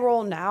my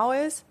role now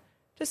is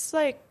just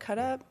like cut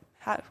up,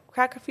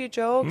 crack a few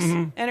jokes,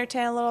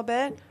 entertain a little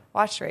bit,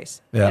 watch the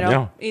race.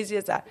 Easy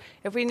as that.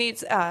 If we need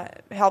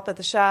help at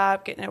the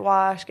shop, getting it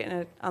washed, getting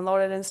it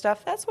unloaded and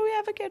stuff, that's what we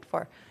have a kid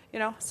for.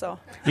 So.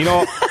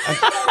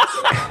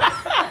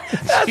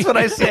 That's what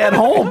I say at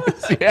home.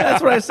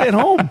 That's what I say at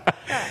home.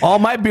 All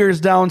my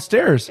beer's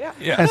downstairs.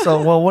 And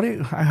so,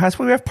 that's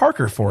what we have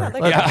Parker for.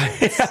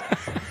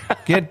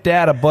 Get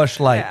Dad a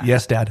Busch Light.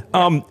 Yes, Dad.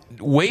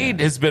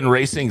 Wade has been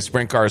racing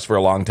sprint cars for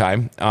a long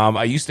time.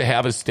 I used to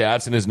have his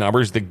stats and his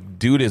numbers. The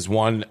dude has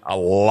won a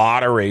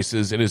lot of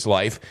races in his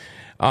life.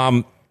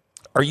 Are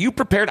you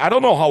prepared? I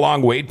don't know how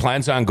long Wade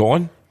plans on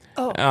going.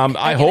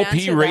 I hope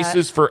he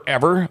races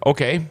forever.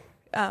 Okay.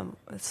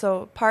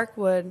 So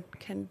Parkwood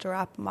can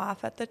drop him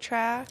off at the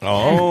track.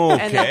 Oh,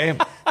 okay.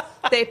 And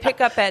they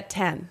pick up at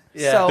 10.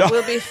 So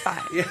we'll be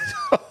fine.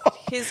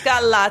 He's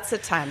got lots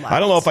of time left. I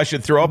don't know if I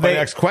should throw up my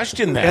next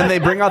question then. And they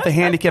bring out the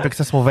handicap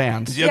accessible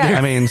vans. He'll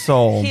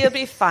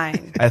be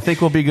fine. I think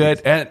we'll be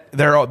good. And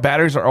their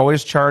batteries are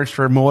always charged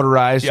for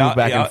motorized back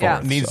and forth.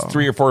 Yeah. Needs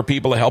 3 or 4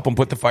 people to help him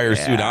put the fire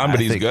suit on, but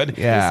he's good.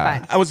 Yeah. He's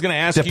fine. I was going to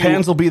ask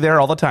Depends will be there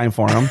all the time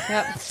for him.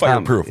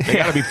 Fireproof. They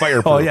got to be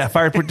fireproof. Oh, yeah.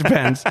 Fireproof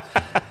Depends.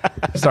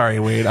 Sorry,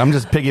 Wade. I'm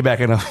just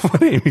piggybacking off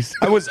what Amy said.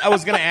 I was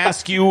going to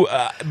ask you,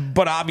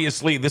 but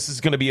obviously this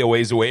is going to be a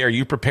ways away. Are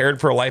you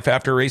prepared for a life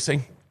after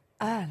racing?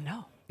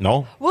 No.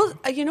 No? Well,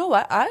 you know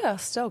what? I'll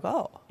still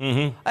go.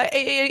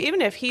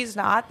 Even if he's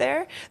not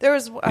there. There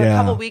was a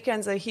couple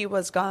weekends that he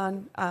was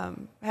gone,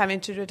 having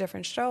to do a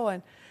different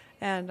show,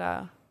 and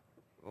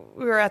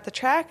we were at the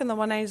track, and the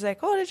one night he's like,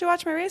 "Oh, did you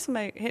watch my race?" I'm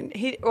like,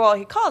 he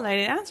called and I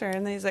didn't answer,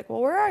 and then he's like, "Well,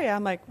 where are you?"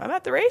 I'm like, "I'm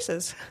at the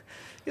races."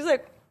 He's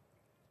like,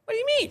 "What do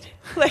you mean?"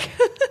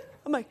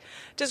 I'm like,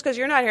 "Just because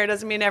you're not here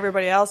doesn't mean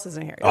everybody else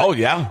isn't here." Oh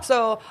yeah.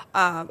 So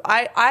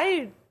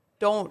I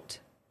don't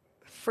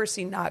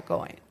foresee not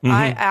going.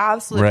 I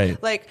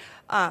absolutely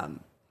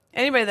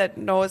anybody that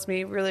knows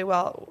me really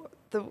well,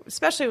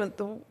 especially when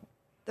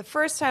the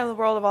first time the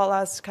World of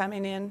Outlaws is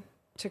coming in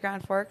to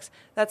Grand Forks,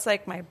 that's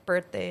like my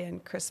birthday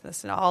and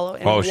Christmas and all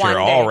in one day.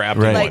 All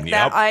wrapped in one.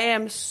 That. I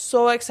am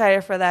so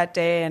excited for that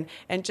day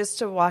and just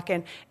to walk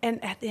in.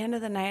 And at the end of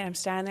the night, I'm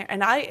standing there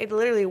and I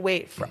literally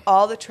wait for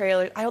all the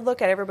trailers. I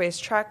look at everybody's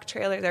truck,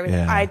 trailers, everything.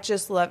 Yeah. I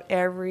just love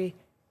every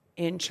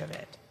inch of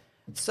it.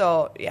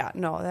 So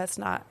no, that's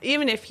not.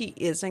 Even if he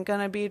isn't going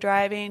to be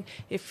driving,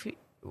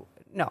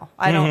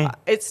 I don't.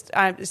 It's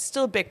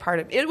still a big part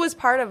of. It was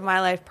part of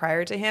my life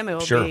prior to him. It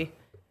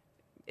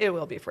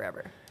will be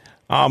forever.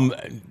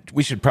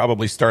 We should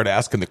probably start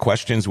asking the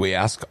questions we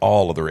ask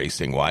all of the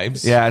racing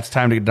wives. Yeah, it's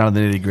time to get down to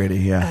the nitty gritty.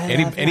 Yeah.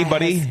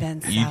 Anybody? My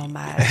husband so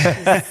much.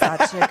 He's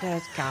such a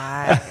good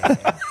guy.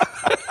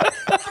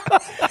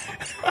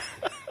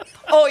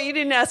 Oh, you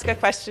didn't ask a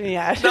question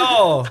yet.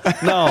 No.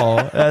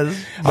 I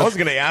was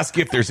going to ask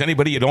if there's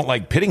anybody you don't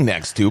like pitting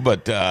next to,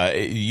 but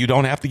you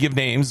don't have to give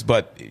names,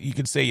 but you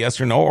can say yes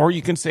or no, or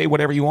you can say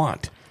whatever you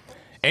want.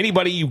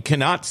 Anybody you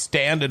cannot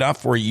stand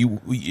enough where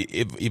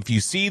if you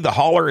see the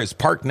hauler is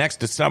parked next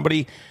to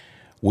somebody,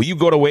 will you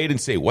go to Wade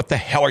and say, "What the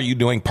hell are you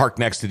doing parked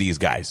next to these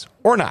guys?"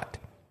 Or not?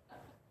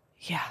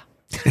 Yeah.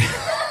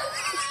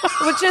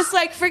 Well, just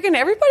like freaking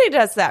everybody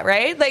does that,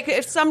 right? Like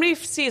if somebody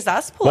sees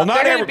us pull up,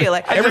 they're going to be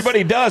like,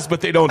 everybody does,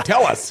 but they don't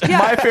tell us. Yeah.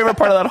 My favorite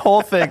part of that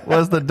whole thing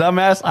was the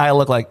dumbass I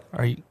look like.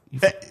 Are you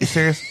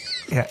serious?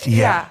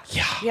 Yeah.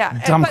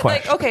 Dumb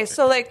question. okay,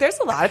 so there's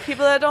a lot of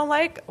people that don't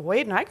like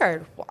Wade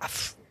Nygaard.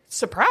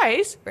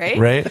 Surprise, right?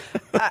 Right.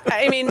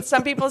 I mean,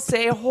 some people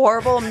say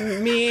horrible,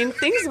 mean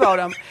things about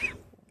him,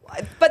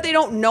 but they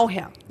don't know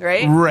him,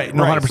 right? Right.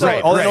 No,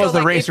 100%. All they know is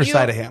the racer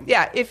side of him.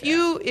 Yeah. If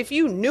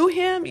you knew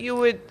him, you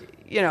would,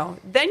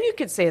 then you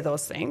could say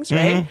those things,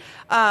 right?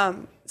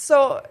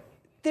 So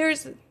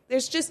there's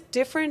just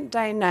different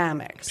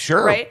dynamics.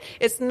 Sure. Right.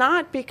 It's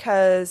not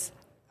because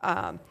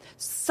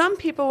some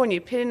people, when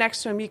you pit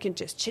next to them, you can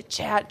just chit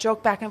chat,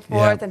 joke back and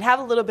forth, and have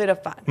a little bit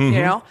of fun.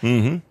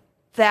 Mm-hmm.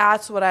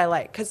 That's what I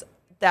like, because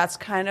that's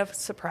kind of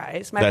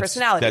surprise, my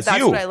personality. That's That's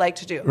you. what I like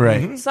to do.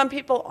 Right. Some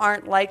people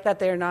aren't like that.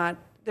 They're not,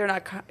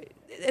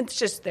 it's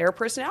just their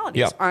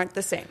personalities aren't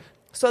the same.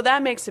 So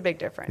that makes a big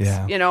difference.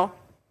 Yeah. You know,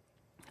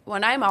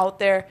 when I'm out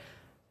there,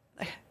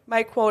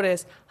 my quote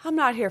is, I'm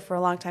not here for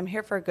a long time, I'm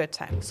here for a good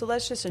time. So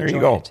let's just enjoy you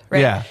go. it. Right?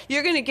 Yeah.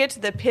 You're going to get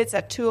to the pits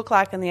at 2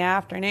 o'clock in the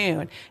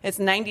afternoon. It's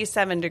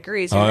 97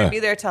 degrees. You're going to be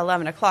there till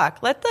 11 o'clock.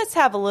 Let's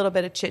have a little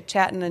bit of chit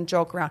chatting and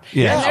joke around.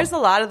 Yeah. And there's a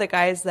lot of the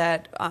guys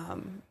that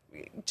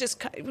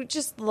we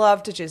just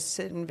love to just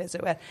sit and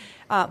visit with.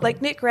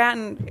 Like Nick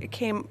Gratton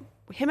came.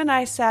 Him and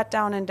I sat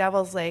down in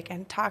Devil's Lake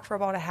and talked for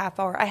about a half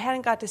hour. I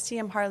hadn't got to see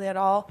him hardly at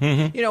all.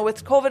 Mm-hmm. You know,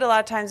 with COVID, a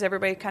lot of times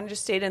everybody kind of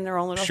just stayed in their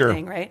own little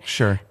thing, right?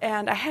 Sure.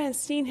 And I hadn't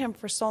seen him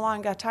for so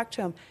long, got to talk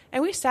to him.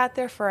 And we sat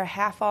there for a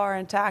half hour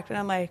and talked, and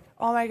I'm like,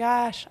 oh my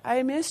gosh,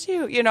 I missed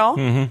you, you know?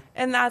 Mm-hmm.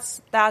 And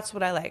that's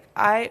what I like.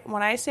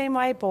 When I say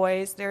my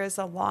boys, there is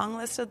a long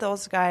list of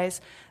those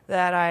guys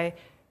that I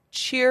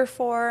cheer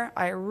for,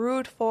 I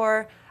root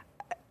for,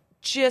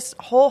 just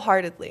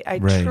wholeheartedly. I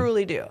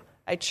truly do.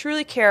 I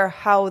truly care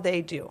how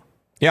they do.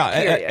 Yeah,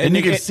 And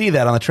you can see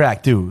that on the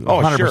track, too. Oh,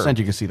 100% sure.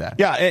 you can see that.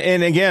 Yeah,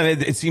 and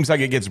again, it seems like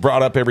it gets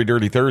brought up every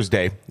Dirty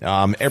Thursday.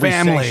 Every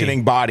Family.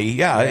 sanctioning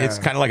body, it's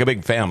kind of like a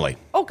big family.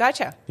 Oh,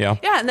 gotcha. Yeah.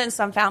 Yeah, and then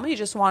some family, you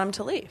just want them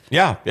to leave.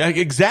 Yeah,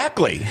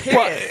 exactly.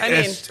 Period. I mean,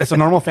 It's a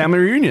normal family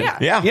reunion.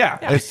 Yeah. Yeah.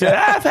 It's,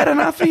 I've had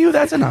enough of you.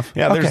 That's enough.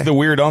 Yeah, there's Okay. the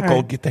weird uncle. All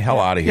right. Get the hell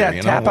out of here. Yeah,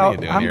 you know? tap What are you out.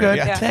 doing I'm here? good.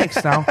 Yeah.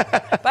 Thanks now.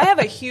 but I have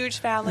a huge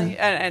family,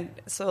 and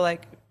so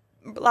like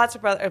a lot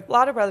of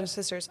brothers and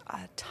sisters, a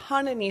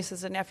ton of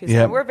nieces and nephews.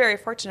 Yep. And we're very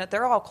fortunate;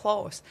 they're all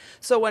close.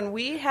 So when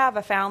we have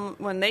a family,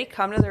 when they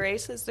come to the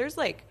races, there's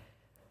like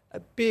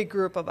a big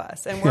group of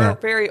us, and we're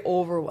very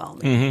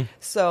overwhelming.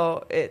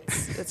 So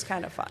it's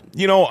kind of fun.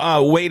 You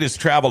know, Wade has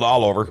traveled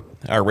all over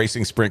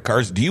racing sprint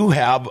cars. Do you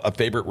have a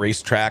favorite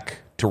racetrack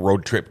to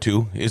road trip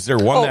to? Is there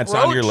one that's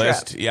on road your trip.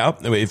 list? Yeah.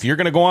 If you're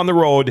going to go on the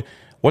road,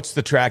 what's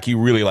the track you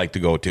really like to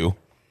go to?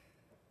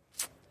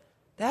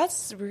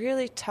 That's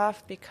really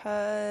tough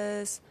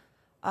because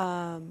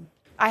I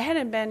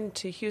hadn't been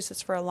to Houston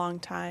for a long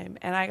time,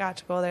 and I got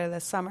to go there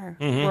this summer.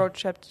 Road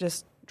trip,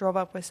 just drove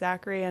up with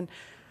Zachary and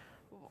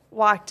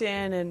walked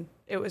in, and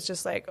it was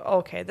just like,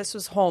 okay, this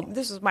was home.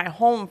 This was my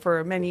home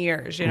for many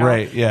years, you know?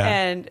 Right, yeah.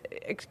 And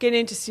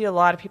getting to see a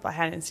lot of people I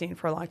hadn't seen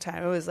for a long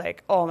time, it was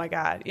like, oh my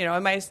God, you know?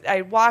 And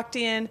I walked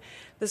in,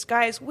 this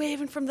guy is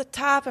waving from the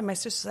top, and my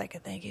sister's like, I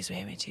think he's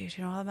waving to you,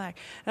 you know? I'm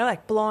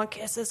like blowing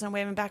kisses and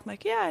waving back. I'm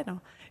like, yeah, I know.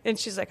 And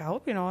she's like, I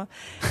hope you know.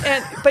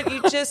 And but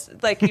you just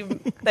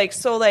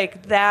so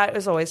that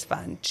was always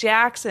fun.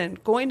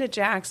 Going to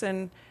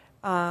Jackson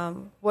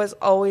was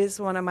always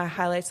one of my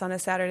highlights on a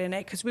Saturday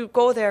night, because we would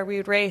go there, we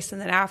would race, and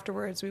then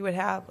afterwards we would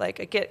have like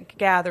a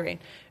gathering,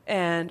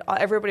 and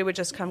everybody would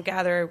just come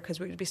gather because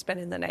we would be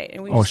spending the night.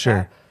 And we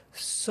sure.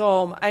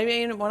 I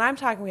mean, when I'm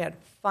talking, we had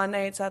fun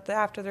nights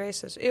after the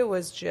races. It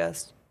was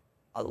just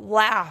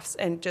laughs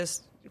and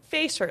just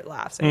face hurt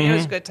laughs. I mean, it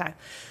was a good time.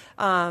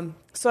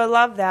 So I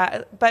love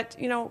that. But,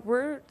 you know,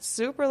 we're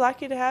super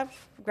lucky to have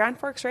Grand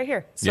Forks right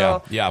here.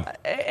 So, Yeah.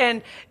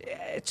 And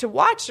to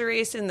watch the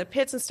race in the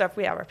pits and stuff,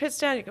 we have our pit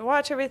stand. You can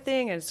watch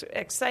everything. It's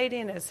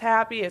exciting. It's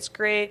happy. It's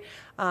great.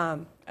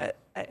 So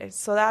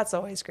that's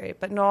always great.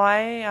 But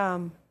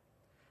no,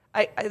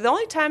 the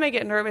only time I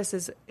get nervous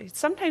is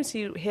sometimes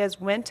he has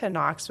went to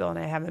Knoxville and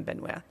I haven't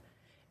been with.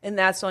 And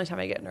that's the only time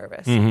I get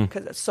nervous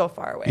because it's so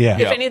far away. Yeah.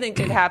 If Yep. anything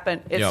did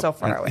happen, it's so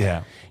far away.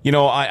 Yeah. You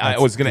know, I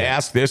was going to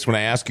ask this when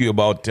I ask you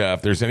about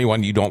if there's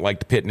anyone you don't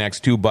like to pit next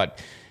to, but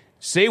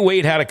say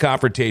Wade had a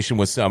confrontation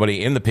with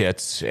somebody in the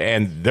pits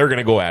and they're going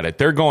to go at it.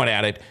 They're going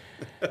at it.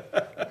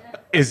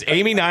 Is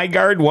Amy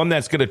Nygaard one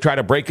that's going to try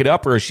to break it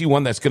up, or is she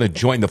one that's going to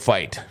join the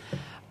fight?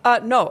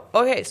 No.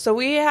 Okay, so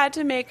we had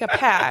to make a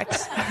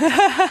pact.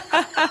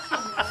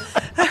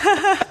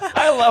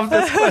 I love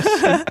this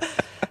question.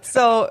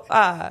 So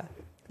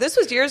this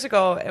was years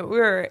ago. We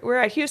were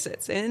at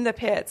Houston's in the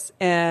pits,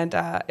 and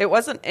it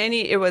wasn't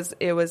any. It was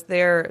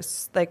their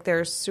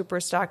super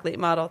stock late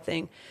model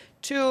thing.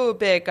 Two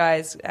big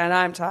guys, and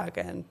I'm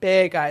talking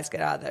big guys,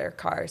 get out of their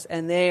cars,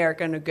 and they are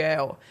going to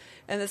go.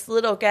 And this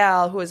little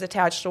gal who was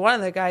attached to one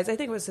of the guys, I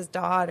think it was his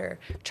daughter,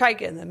 tried to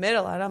get in the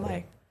middle, and I'm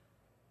like,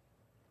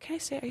 can I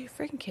say, are you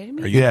freaking kidding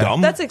me? Are you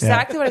dumb? That's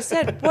exactly what I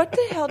said. What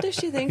the hell does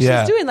she think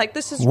Yeah. she's doing? Like,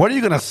 this is... What are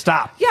you going to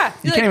stop? Yeah.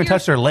 You can't even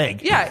touch their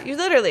leg. Yeah, you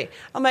literally.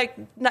 I'm like,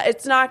 no,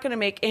 it's not going to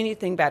make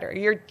anything better.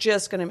 You're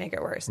just going to make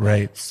it worse.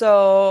 Right.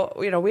 So,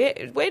 you know, Wade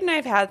and I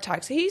have had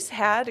talks. He's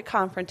had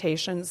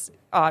confrontations,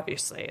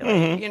 obviously.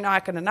 Like, you're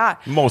not going to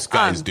not. Most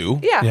guys do.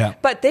 Yeah,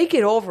 but they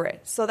get over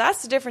it. So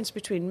that's the difference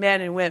between men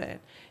and women.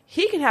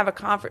 He can have a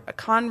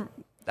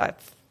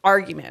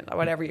argument, or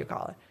whatever you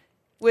call it,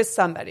 with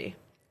somebody.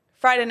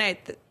 Friday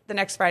night, the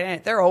next Friday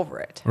night, they're over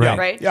it.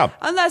 Right. Yeah.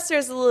 Unless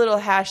there's a little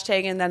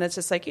hashtag, and then it's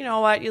just like, you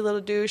know what, you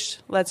little douche,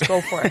 let's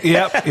go for it.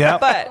 Yep.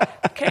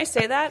 But can I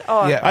say that?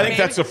 Oh, Yeah. I think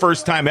that's the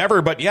first time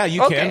ever, but yeah,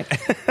 you okay.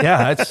 can.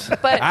 Yeah,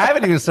 But- I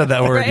haven't even said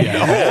that word Right?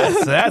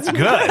 yet. That's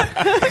good.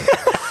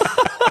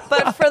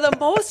 But for the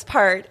most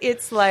part,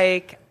 it's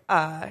like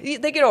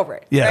they get over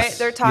it, Yes. right?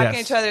 They're talking to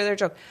Yes. each other, they're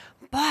joking.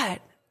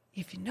 But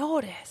if you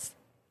notice,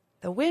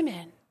 the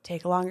women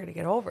take longer to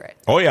get over it.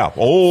 Oh, yeah.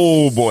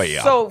 Oh, boy,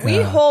 yeah. So we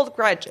hold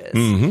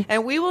grudges,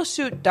 and we will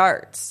shoot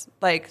darts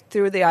like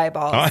through the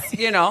eyeballs,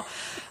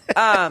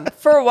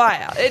 for a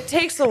while. It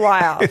takes a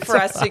while for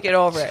us to get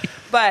over it.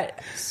 But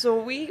so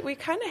we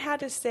kind of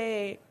had to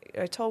say,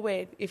 I told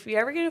Wade, if you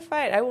ever get in a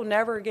fight, I will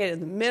never get in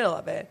the middle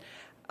of it.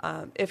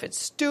 If it's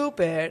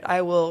stupid,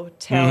 I will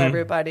tell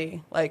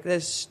everybody, like,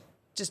 this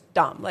just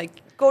dumb. Like,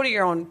 go to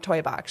your own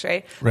toy box,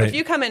 right? But if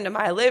you come into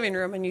my living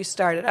room and you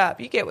start it up,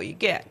 you get what you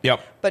get.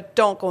 Yep. But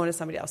don't go into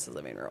somebody else's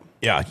living room.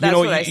 Yeah. That's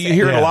what I You say.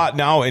 hear it a lot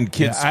now in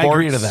kids' sports. I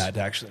agree to that,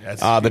 actually.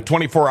 That's The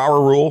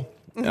 24-hour rule.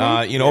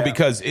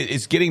 Because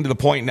it's getting to the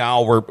point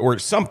now where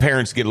some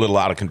parents get a little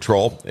out of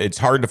control. It's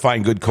hard to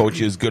find good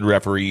coaches, good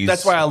referees.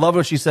 That's why I love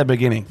what she said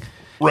beginning.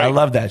 Right. I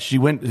love that. She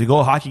went to go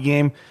to a hockey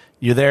game.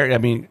 You're there. I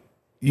mean,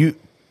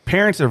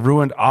 parents have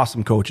ruined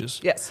awesome coaches.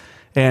 Yes.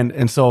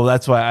 And so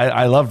that's why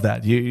I love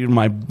that.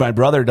 My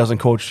brother doesn't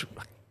coach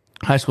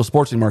high school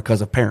sports anymore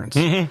because of parents.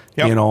 Yep.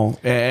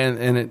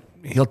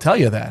 He'll tell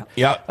you that.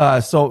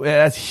 Yeah. So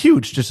that's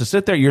huge. Just to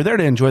sit there, you're there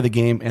to enjoy the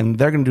game, and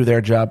they're going to do their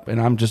job, and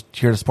I'm just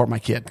here to support my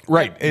kid.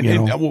 Right. And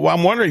You know? well,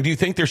 I'm wondering, do you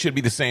think there should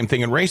be the same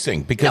thing in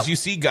racing? Because you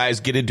see guys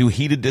get into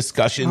heated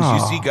discussions, you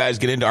see guys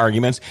get into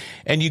arguments,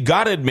 and you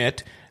got to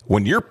admit,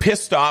 when you're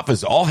pissed off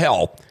as all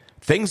hell,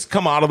 things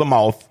come out of the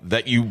mouth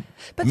that you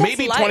But that's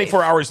maybe life.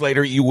 24 hours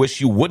later you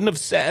wish you wouldn't have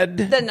said.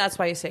 Then that's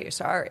why you say you're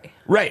sorry.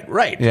 Right.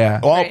 Yeah.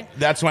 Well, Right.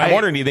 that's why I'm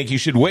wondering, do you think you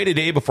should wait a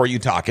day before you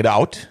talk it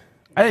out?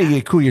 I think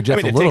you cool your jets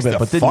I mean, a it little takes bit, the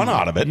but then fun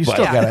out of it, You but-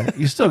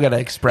 still gotta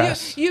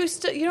express. You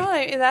still,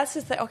 like, that's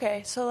the thing.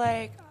 Okay, so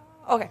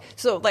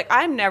like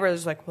I'm never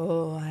just like,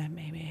 oh, I'm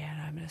Amy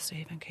and I'm gonna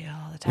save and kill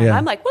all the time. Yeah.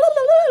 I'm like,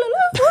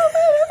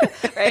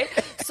 right?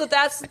 So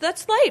that's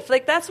life.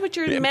 Like that's what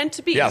you're meant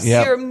to be. Yes.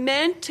 Yep. You're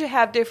meant to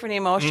have different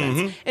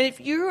emotions. And if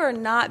you are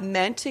not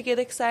meant to get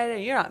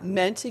excited, you're not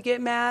meant to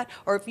get mad,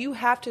 or if you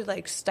have to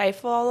like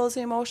stifle all those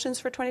emotions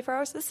for 24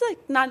 hours, this is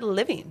like not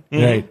living.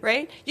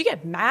 Right. You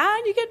get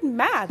mad, you get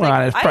mad. Well,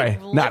 like, it's probably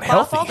I not lip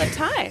off healthy. all the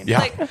time. Yeah.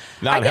 Like,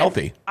 Not I get-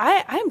 healthy.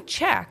 I'm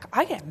Czech.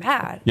 I get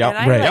mad. Yep. And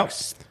I Right. like Yep.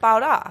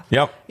 spout off.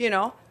 Yep.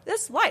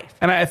 This life.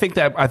 And I think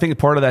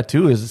part of that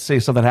too is, say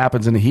something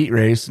happens in a heat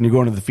race and you go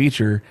into the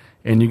feature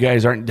and you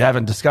guys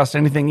haven't discussed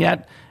anything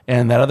yet,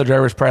 and that other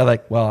driver's probably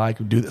like, well, I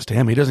could do this to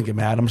him. He doesn't get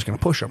mad. I'm just going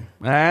to push him.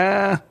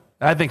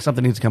 I think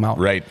something needs to come out.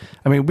 Right.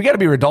 I mean, we got to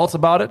be adults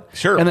about it.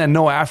 Sure. And then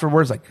know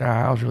afterwards, like,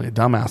 I was really a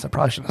dumbass. I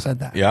probably shouldn't have said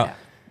that. Yeah.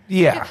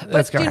 Yeah,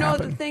 that's But going to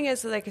happen. the thing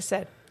is, like I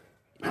said,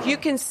 you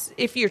can,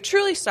 if you're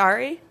truly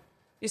sorry,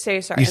 you say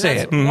you're sorry. You And say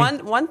that's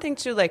it. One thing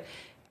too, like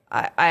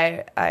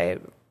I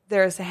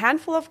there's a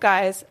handful of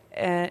guys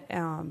that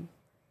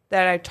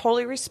I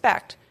totally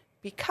respect,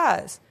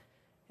 because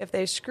if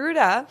they screwed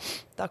up,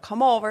 they'll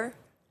come over.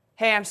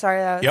 Hey, I'm sorry,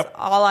 that was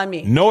all on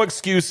me. No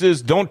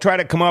excuses. Don't try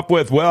to come up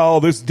with, well,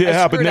 this did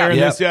happen screwed there up. and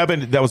Yep. this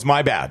happened. That was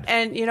my bad.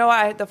 And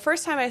the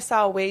first time I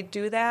saw Wade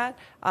do that,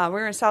 we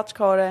were in South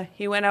Dakota.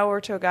 He went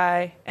over to a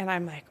guy, and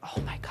I'm like,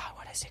 "Oh my God,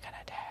 what is he gonna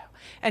do?"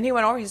 And he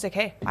went over. He's like,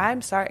 "Hey,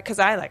 I'm sorry," because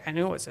I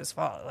knew it was his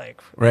fault.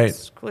 Like, Right.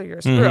 it's clearly you're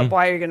a screw up.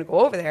 Why are you gonna go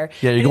over there?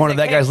 Yeah, you're And he's going to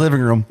like, that guy's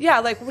living room. Yeah,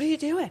 like, what are you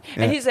doing?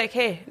 And he's like,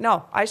 "Hey,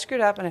 no, I screwed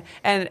up,"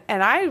 and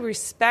I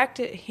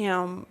respected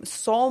him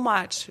so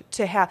much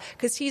to have,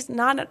 because he's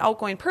not an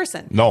outgoing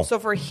person. No. So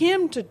for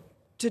him to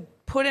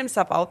put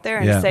himself out there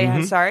and Yeah. say,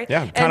 "I'm sorry,"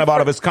 Yeah, and kind of out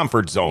for- of his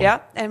comfort zone. yeah,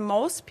 and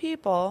most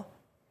people,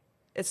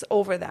 it's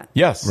over that.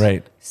 Yes.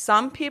 Right.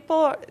 Some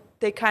people,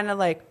 they kind of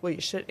like, well, you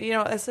should,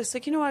 it's just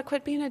like, what,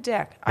 quit being a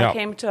dick. I Yep.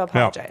 came to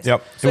apologize.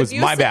 Yep. So It was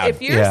my bad.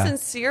 If you're Yeah.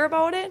 sincere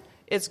about it,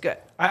 it's good.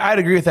 I'd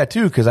agree with that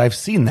too, because I've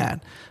seen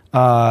that.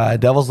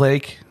 Devil's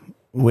Lake,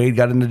 Wade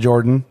got into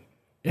Jordan,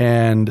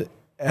 and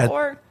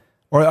Or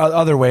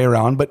other way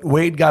around. But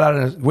Wade got out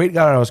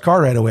of his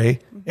car right away,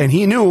 and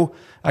he knew.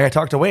 Like, I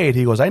talked to Wade.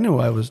 He goes, I knew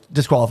I was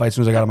disqualified as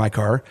soon as I got out of my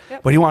car,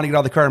 Yep. but he wanted to get out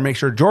of the car and make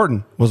sure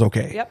Jordan was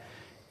okay. Yep.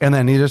 And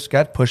then he just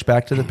got pushed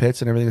back to the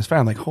pits, and everything was fine.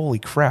 I'm like, holy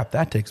crap,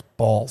 that takes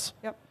balls.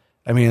 Yep.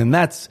 I mean, and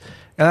that's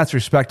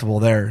respectable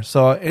there.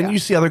 So, and you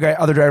see other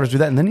drivers do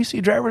that, and then you see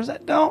drivers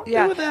that don't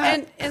yeah, do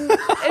that. and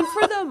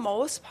for the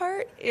most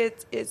part,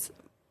 it's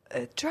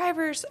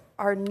drivers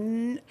are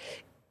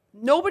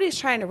nobody's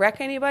trying to wreck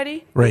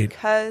anybody, Right.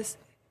 Because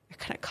it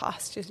kind of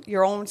costs you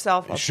your own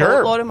self a Sure,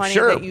 boatload of money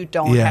sure. that you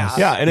don't Yes. have.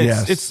 Yeah, and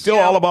Yes. it's still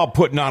all about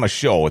putting on a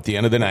show at the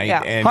end of the night.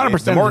 Yeah. And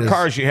 100% the more it is.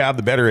 cars you have,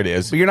 the better it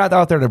is. But you're not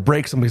out there to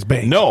break somebody's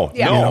bank. No,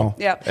 Yeah. no. You know?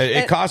 Yeah. It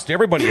And- costs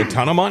everybody a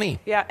ton of money.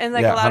 Yeah, and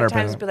like Yeah, a lot of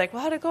 100%. times be like,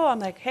 well, how'd it go? I'm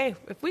like, hey,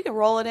 if we can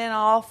roll it in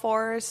all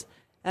fours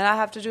and I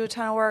have to do a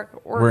ton of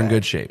work, We're in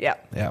good shape. Yeah.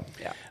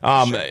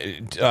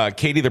 Yeah.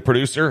 Katie, the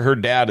producer, her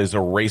dad is a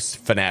race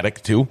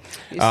fanatic too.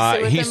 Used to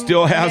sit with He him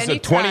still has a many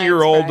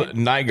 20-year-old times,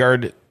 right?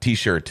 Nygaard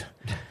T-shirt.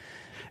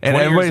 And 20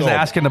 years everybody's old.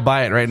 asking to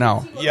buy it right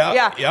now.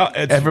 Yeah.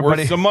 It's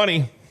Everybody- worth some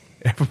money.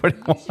 Everybody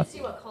wants. should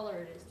see what color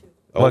it is too.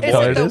 What Is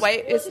color it it the is?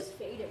 white? It's just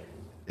faded.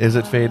 Is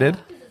it faded?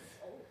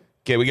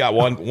 Okay, we got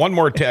one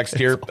more text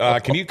here.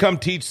 Can you come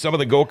teach some of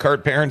the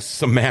go-kart parents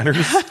some manners?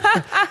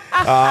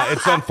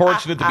 It's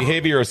unfortunate the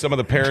behavior of some of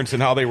the parents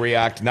and how they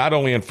react, not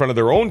only in front of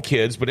their own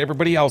kids, but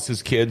everybody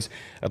else's kids.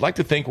 I'd like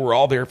to think we're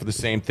all there for the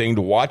same thing,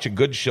 to watch a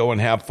good show and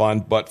have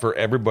fun, but for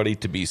everybody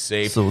to be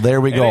safe. So there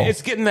we go. And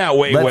it's getting that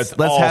way Let's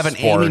all have an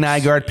sports. Amy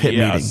Nygaard pit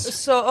meeting.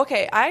 So,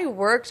 okay, I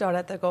worked out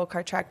at the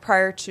go-kart track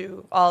prior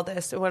to all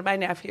this when my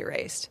nephew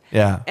raced.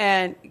 Yeah.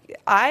 And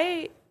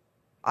I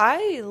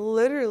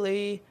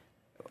literally...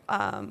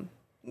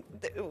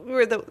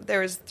 there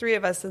was 3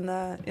 of us in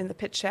the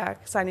pit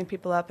shack signing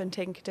people up and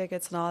taking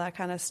tickets and all that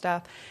kind of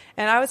stuff,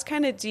 and I was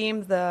kind of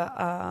deemed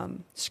the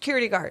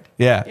security guard.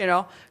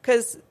 Yeah,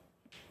 because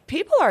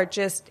people are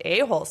just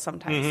a-holes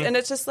sometimes, and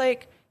it's just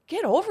like,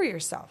 get over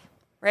yourself,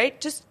 right?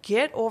 Just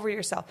get over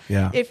yourself.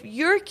 Yeah. If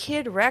your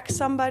kid wrecked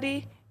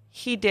somebody,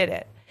 he did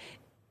it.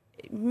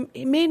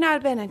 It may not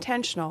have been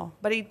intentional,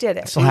 but he did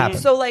it. Still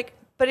happened. So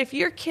but if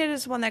your kid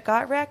is one that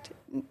got wrecked,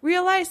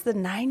 realize the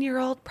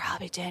 9-year-old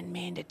probably didn't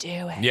mean to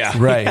do it. Yeah.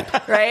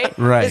 Right. Right?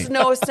 There's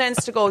no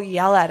sense to go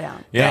yell at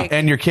him. Yeah.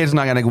 And your kid's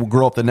not going to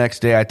grow up the next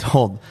day. I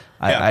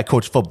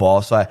coach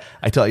football, so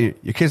I tell you,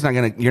 your kid's not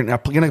going to, you're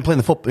not going to play in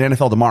the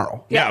NFL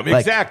tomorrow. Yeah,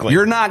 Like, exactly.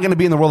 You're not going to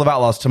be in the World of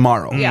Outlaws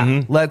tomorrow.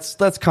 Yeah. Let's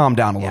calm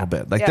down a little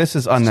bit. This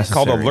is unnecessary. It's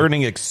called a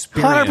learning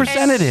experience.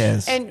 100% it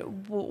is.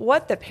 And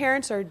what the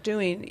parents are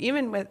doing,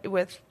 even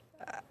with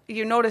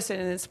you notice it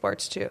in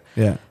sports too.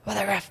 Yeah. Well,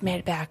 the ref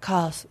made a bad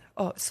call.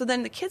 Oh, so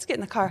then the kids get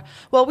in the car.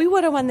 Well, we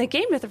would have won the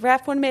game if the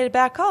ref wouldn't have made a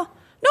bad call.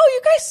 No,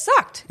 you guys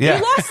sucked. Yeah.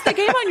 You lost the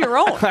game on your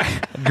own.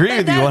 I agree with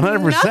you That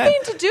 100%. had nothing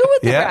to do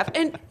with the Yeah.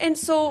 ref. And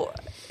so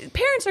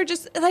parents are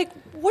just like,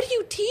 what are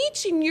you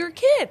teaching your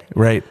kid?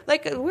 Right.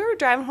 Like, we were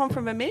driving home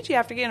from Bemidji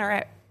after getting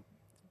our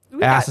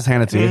Asses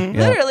handed to you.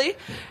 Yeah. literally,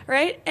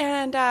 right?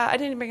 And I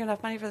didn't bring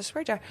enough money for the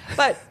spray jar,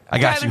 but I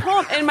got driving you.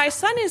 home, and my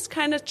son is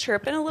kind of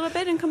chirping a little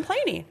bit and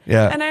complaining.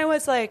 Yeah. And I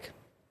was like,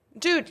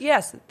 dude,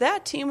 yes,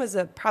 that team was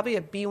probably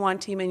a B1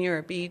 team and you're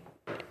a B,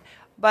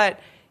 but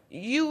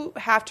you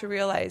have to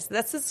realize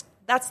that's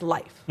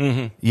life.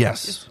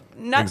 Yes.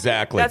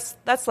 Exactly.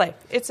 That's life.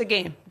 It's a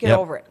game. Get Yep.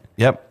 over it.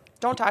 Yep.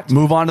 Don't talk to me.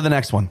 Move on to the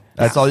next one.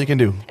 That's all you can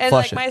do. And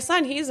Flush like it. my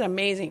son, he's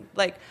amazing.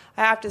 Like,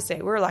 I have to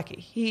say, we're lucky.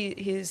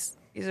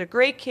 He's a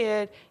great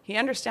kid. He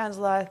understands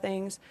a lot of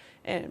things,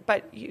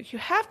 but you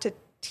have to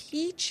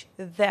teach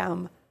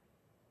them.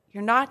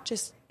 You're not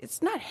just,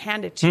 it's not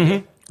handed to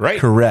you. Right.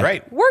 Correct.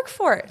 Right. Work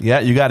for it. Yeah,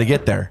 you got to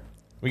get there.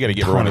 We got to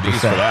give her one of these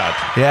for 100%.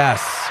 that.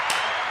 Yes.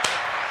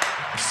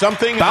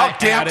 Something About I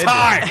damn added,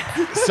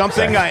 time.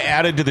 Something I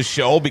added to the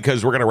show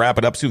because we're going to wrap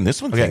it up soon.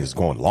 This one thing is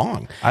going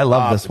long. I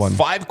love this one.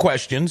 5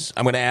 questions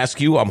I'm going to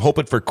ask you. I'm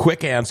hoping for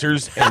quick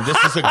answers, and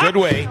this is a good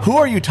way. Who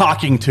are you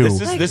talking to?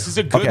 This is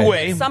a good Okay.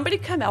 way. Somebody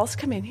come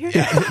in here.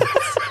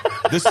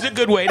 This is a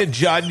good way to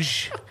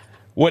judge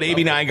what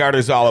Amy Nygaard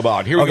is all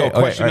about. Here we go.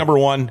 Question number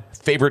 1,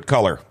 favorite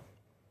color.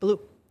 Blue.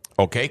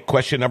 Okay.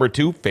 Question number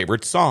 2,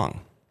 favorite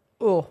song.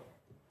 Ooh.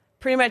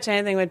 Pretty much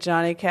anything with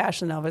Johnny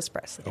Cash and Elvis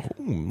Presley.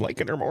 I'm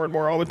liking her more and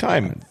more all the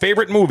time.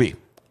 Favorite movie.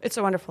 It's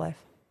a Wonderful Life.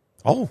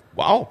 Oh,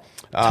 wow.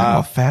 Talk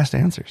about fast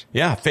answers.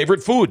 Yeah.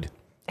 Favorite food.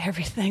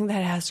 Everything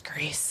that has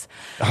grease.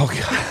 Oh,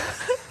 God.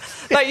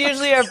 But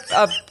usually a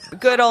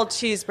good old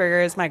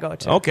cheeseburger is my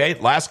go-to. Okay.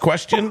 Last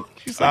question.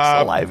 She's like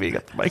so lively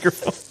at the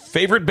microphone.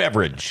 Favorite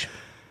beverage.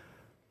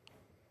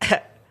 You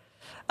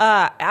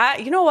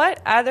know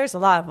what? There's a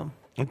lot of them.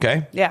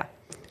 Okay. Yeah.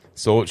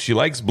 So she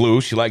likes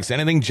blue. She likes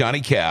anything Johnny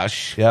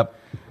Cash. Yep.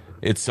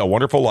 It's a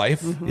Wonderful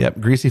Life. Yep.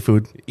 Greasy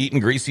food. Eating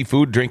greasy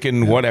food,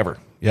 drinking whatever.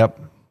 Yep.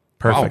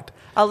 Perfect.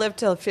 I'll live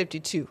till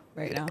 52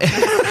 right now.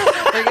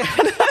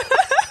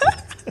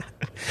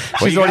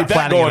 She's you already got that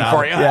planning going it out.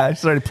 for you. Yeah,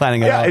 she's already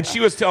planning it Yeah, out. and she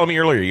was telling me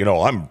earlier,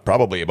 I'm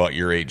probably about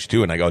your age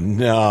too. And I go,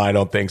 no, I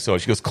don't think so.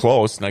 She goes,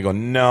 close. And I go,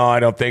 no, I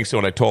don't think so.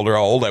 And I told her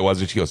how old I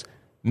was. And she goes,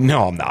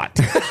 no, I'm not.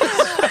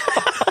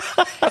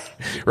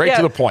 Right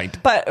to the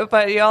point.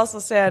 But you also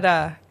said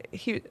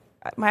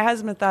my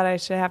husband thought I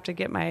should have to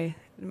get my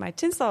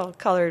tinsel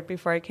colored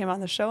before I came on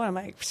the show. And I'm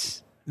like,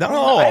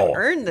 No. I've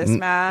earned this,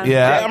 man.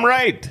 Yeah. I'm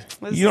right.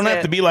 This You don't is have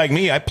it. to be like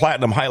me. I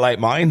platinum highlight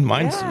mine.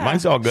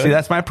 Mine's all good. See,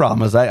 that's my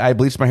problem. Is I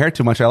bleached my hair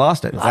too much. I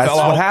lost it. That's Fell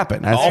what out.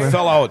 happened. All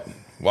fell out.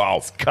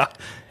 Wow.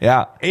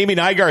 Yeah. Amy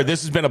Nygaard,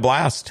 this has been a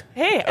blast.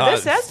 Hey,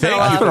 this has been a thank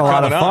lot you of for fun. A lot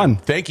coming of on.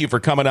 fun. Thank you for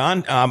coming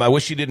on. I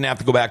wish you didn't have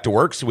to go back to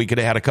work so we could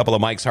have had a couple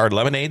of Mike's Hard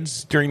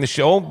Lemonades during the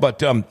show. But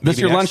This maybe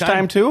your next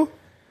lunchtime too?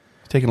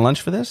 Taking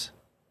lunch for this?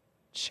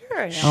 Sure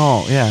I am.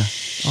 Oh, yeah.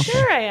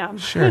 Sure I am.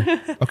 Sure.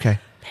 Okay.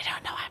 They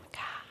don't know I'm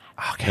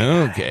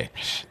God. Okay.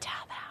 Tell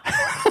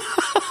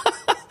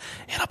them.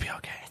 It'll be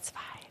okay. It's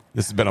fine.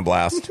 This has been a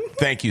blast.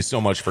 Thank you so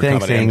much for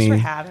Thanks, coming Amy. in. for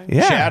having me.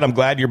 Yeah. Chad, I'm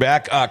glad you're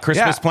back.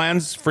 Christmas Yeah.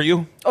 plans for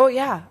you? Oh,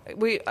 yeah.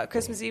 We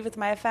Christmas Eve with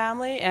my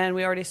family, and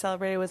we already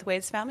celebrated with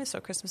Wade's family, so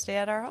Christmas Day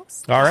at our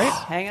house. All right.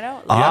 Hanging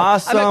out.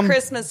 Awesome. I'm a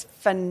Christmas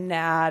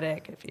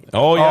fanatic. If you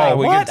Oh, yeah. Oh,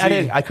 we what? can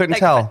see. I couldn't Like,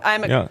 tell.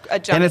 I'm Yeah. a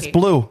junkie. And it's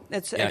blue.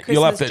 It's Yeah, a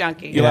Christmas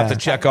junkie. You'll have to Yeah.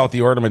 check out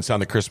the ornaments on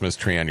the Christmas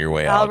tree on your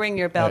way out. I'll ring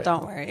your bell.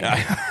 Don't worry.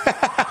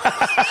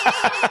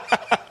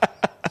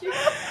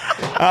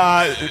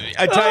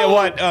 I tell you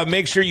what,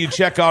 make sure you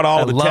check out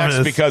all of the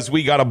texts because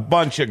we got a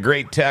bunch of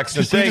great texts.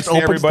 And thanks to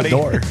everybody.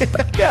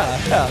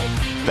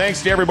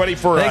 Thanks to everybody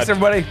for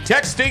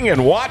texting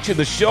and watching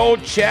the show.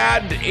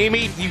 Chad,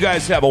 Amy, you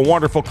guys have a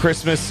wonderful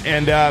Christmas,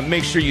 and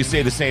make sure you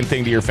say the same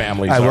thing to your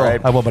families. I will, all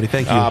right? I will, buddy.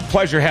 Thank you.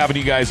 Pleasure having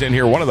you guys in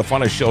here. One of the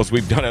funnest shows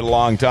we've done in a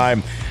long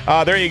time.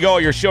 There you go.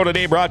 Your show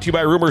today brought to you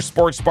by Rumor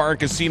Sports Bar and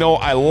Casino.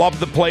 I love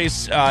the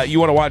place. You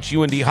want to watch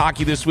UND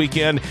hockey this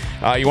weekend.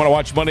 You want to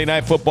watch Monday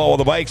Night Football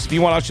with the Vikes. If you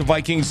want to watch the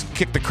Vikings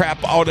kick the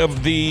crap out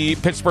of the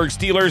Pittsburgh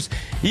Steelers,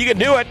 you can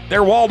do it.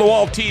 They're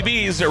wall-to-wall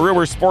TVs at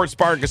Rumor Sports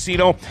Bar and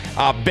Casino.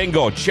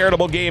 Bingo,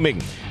 charitable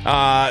gaming,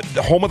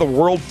 the home of the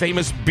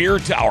world-famous beer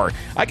tower.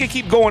 I could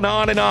keep going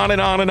on and on and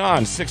on and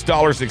on.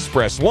 $6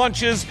 express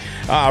lunches,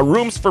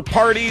 rooms for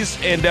parties,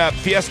 and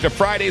Fiesta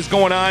Fridays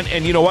going on.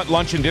 And you know what?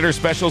 Lunch and dinner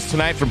specials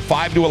tonight from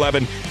 5 to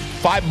 11.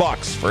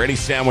 $5 for any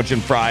sandwich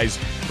and fries.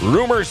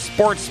 Rumor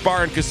Sports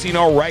Bar and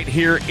Casino right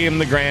here in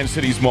the Grand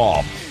Cities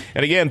Mall.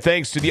 And again,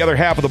 thanks to the other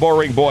half of the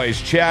Bullring Boys,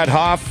 Chad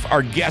Hoff,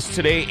 our guest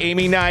today,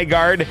 Amy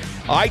Nygaard.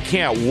 I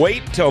can't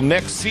wait till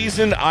next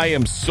season. I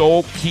am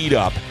so keyed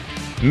up.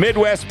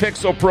 Midwest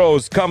Pixel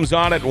Pros comes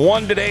on at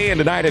 1 today and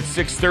tonight at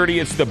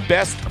 6:30. It's the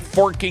best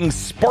forking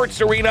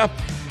sports arena.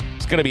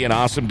 It's going to be an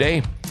awesome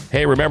day.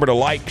 Hey, remember to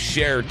like,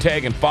 share,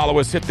 tag, and follow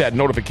us. Hit that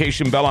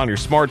notification bell on your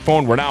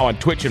smartphone. We're now on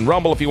Twitch and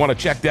Rumble if you want to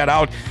check that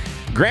out.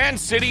 Grand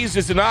Cities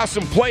is an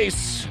awesome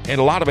place, and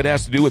a lot of it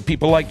has to do with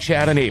people like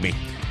Chad and Amy.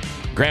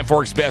 Grand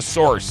Forks' best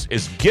source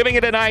is giving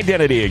it an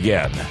identity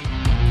again.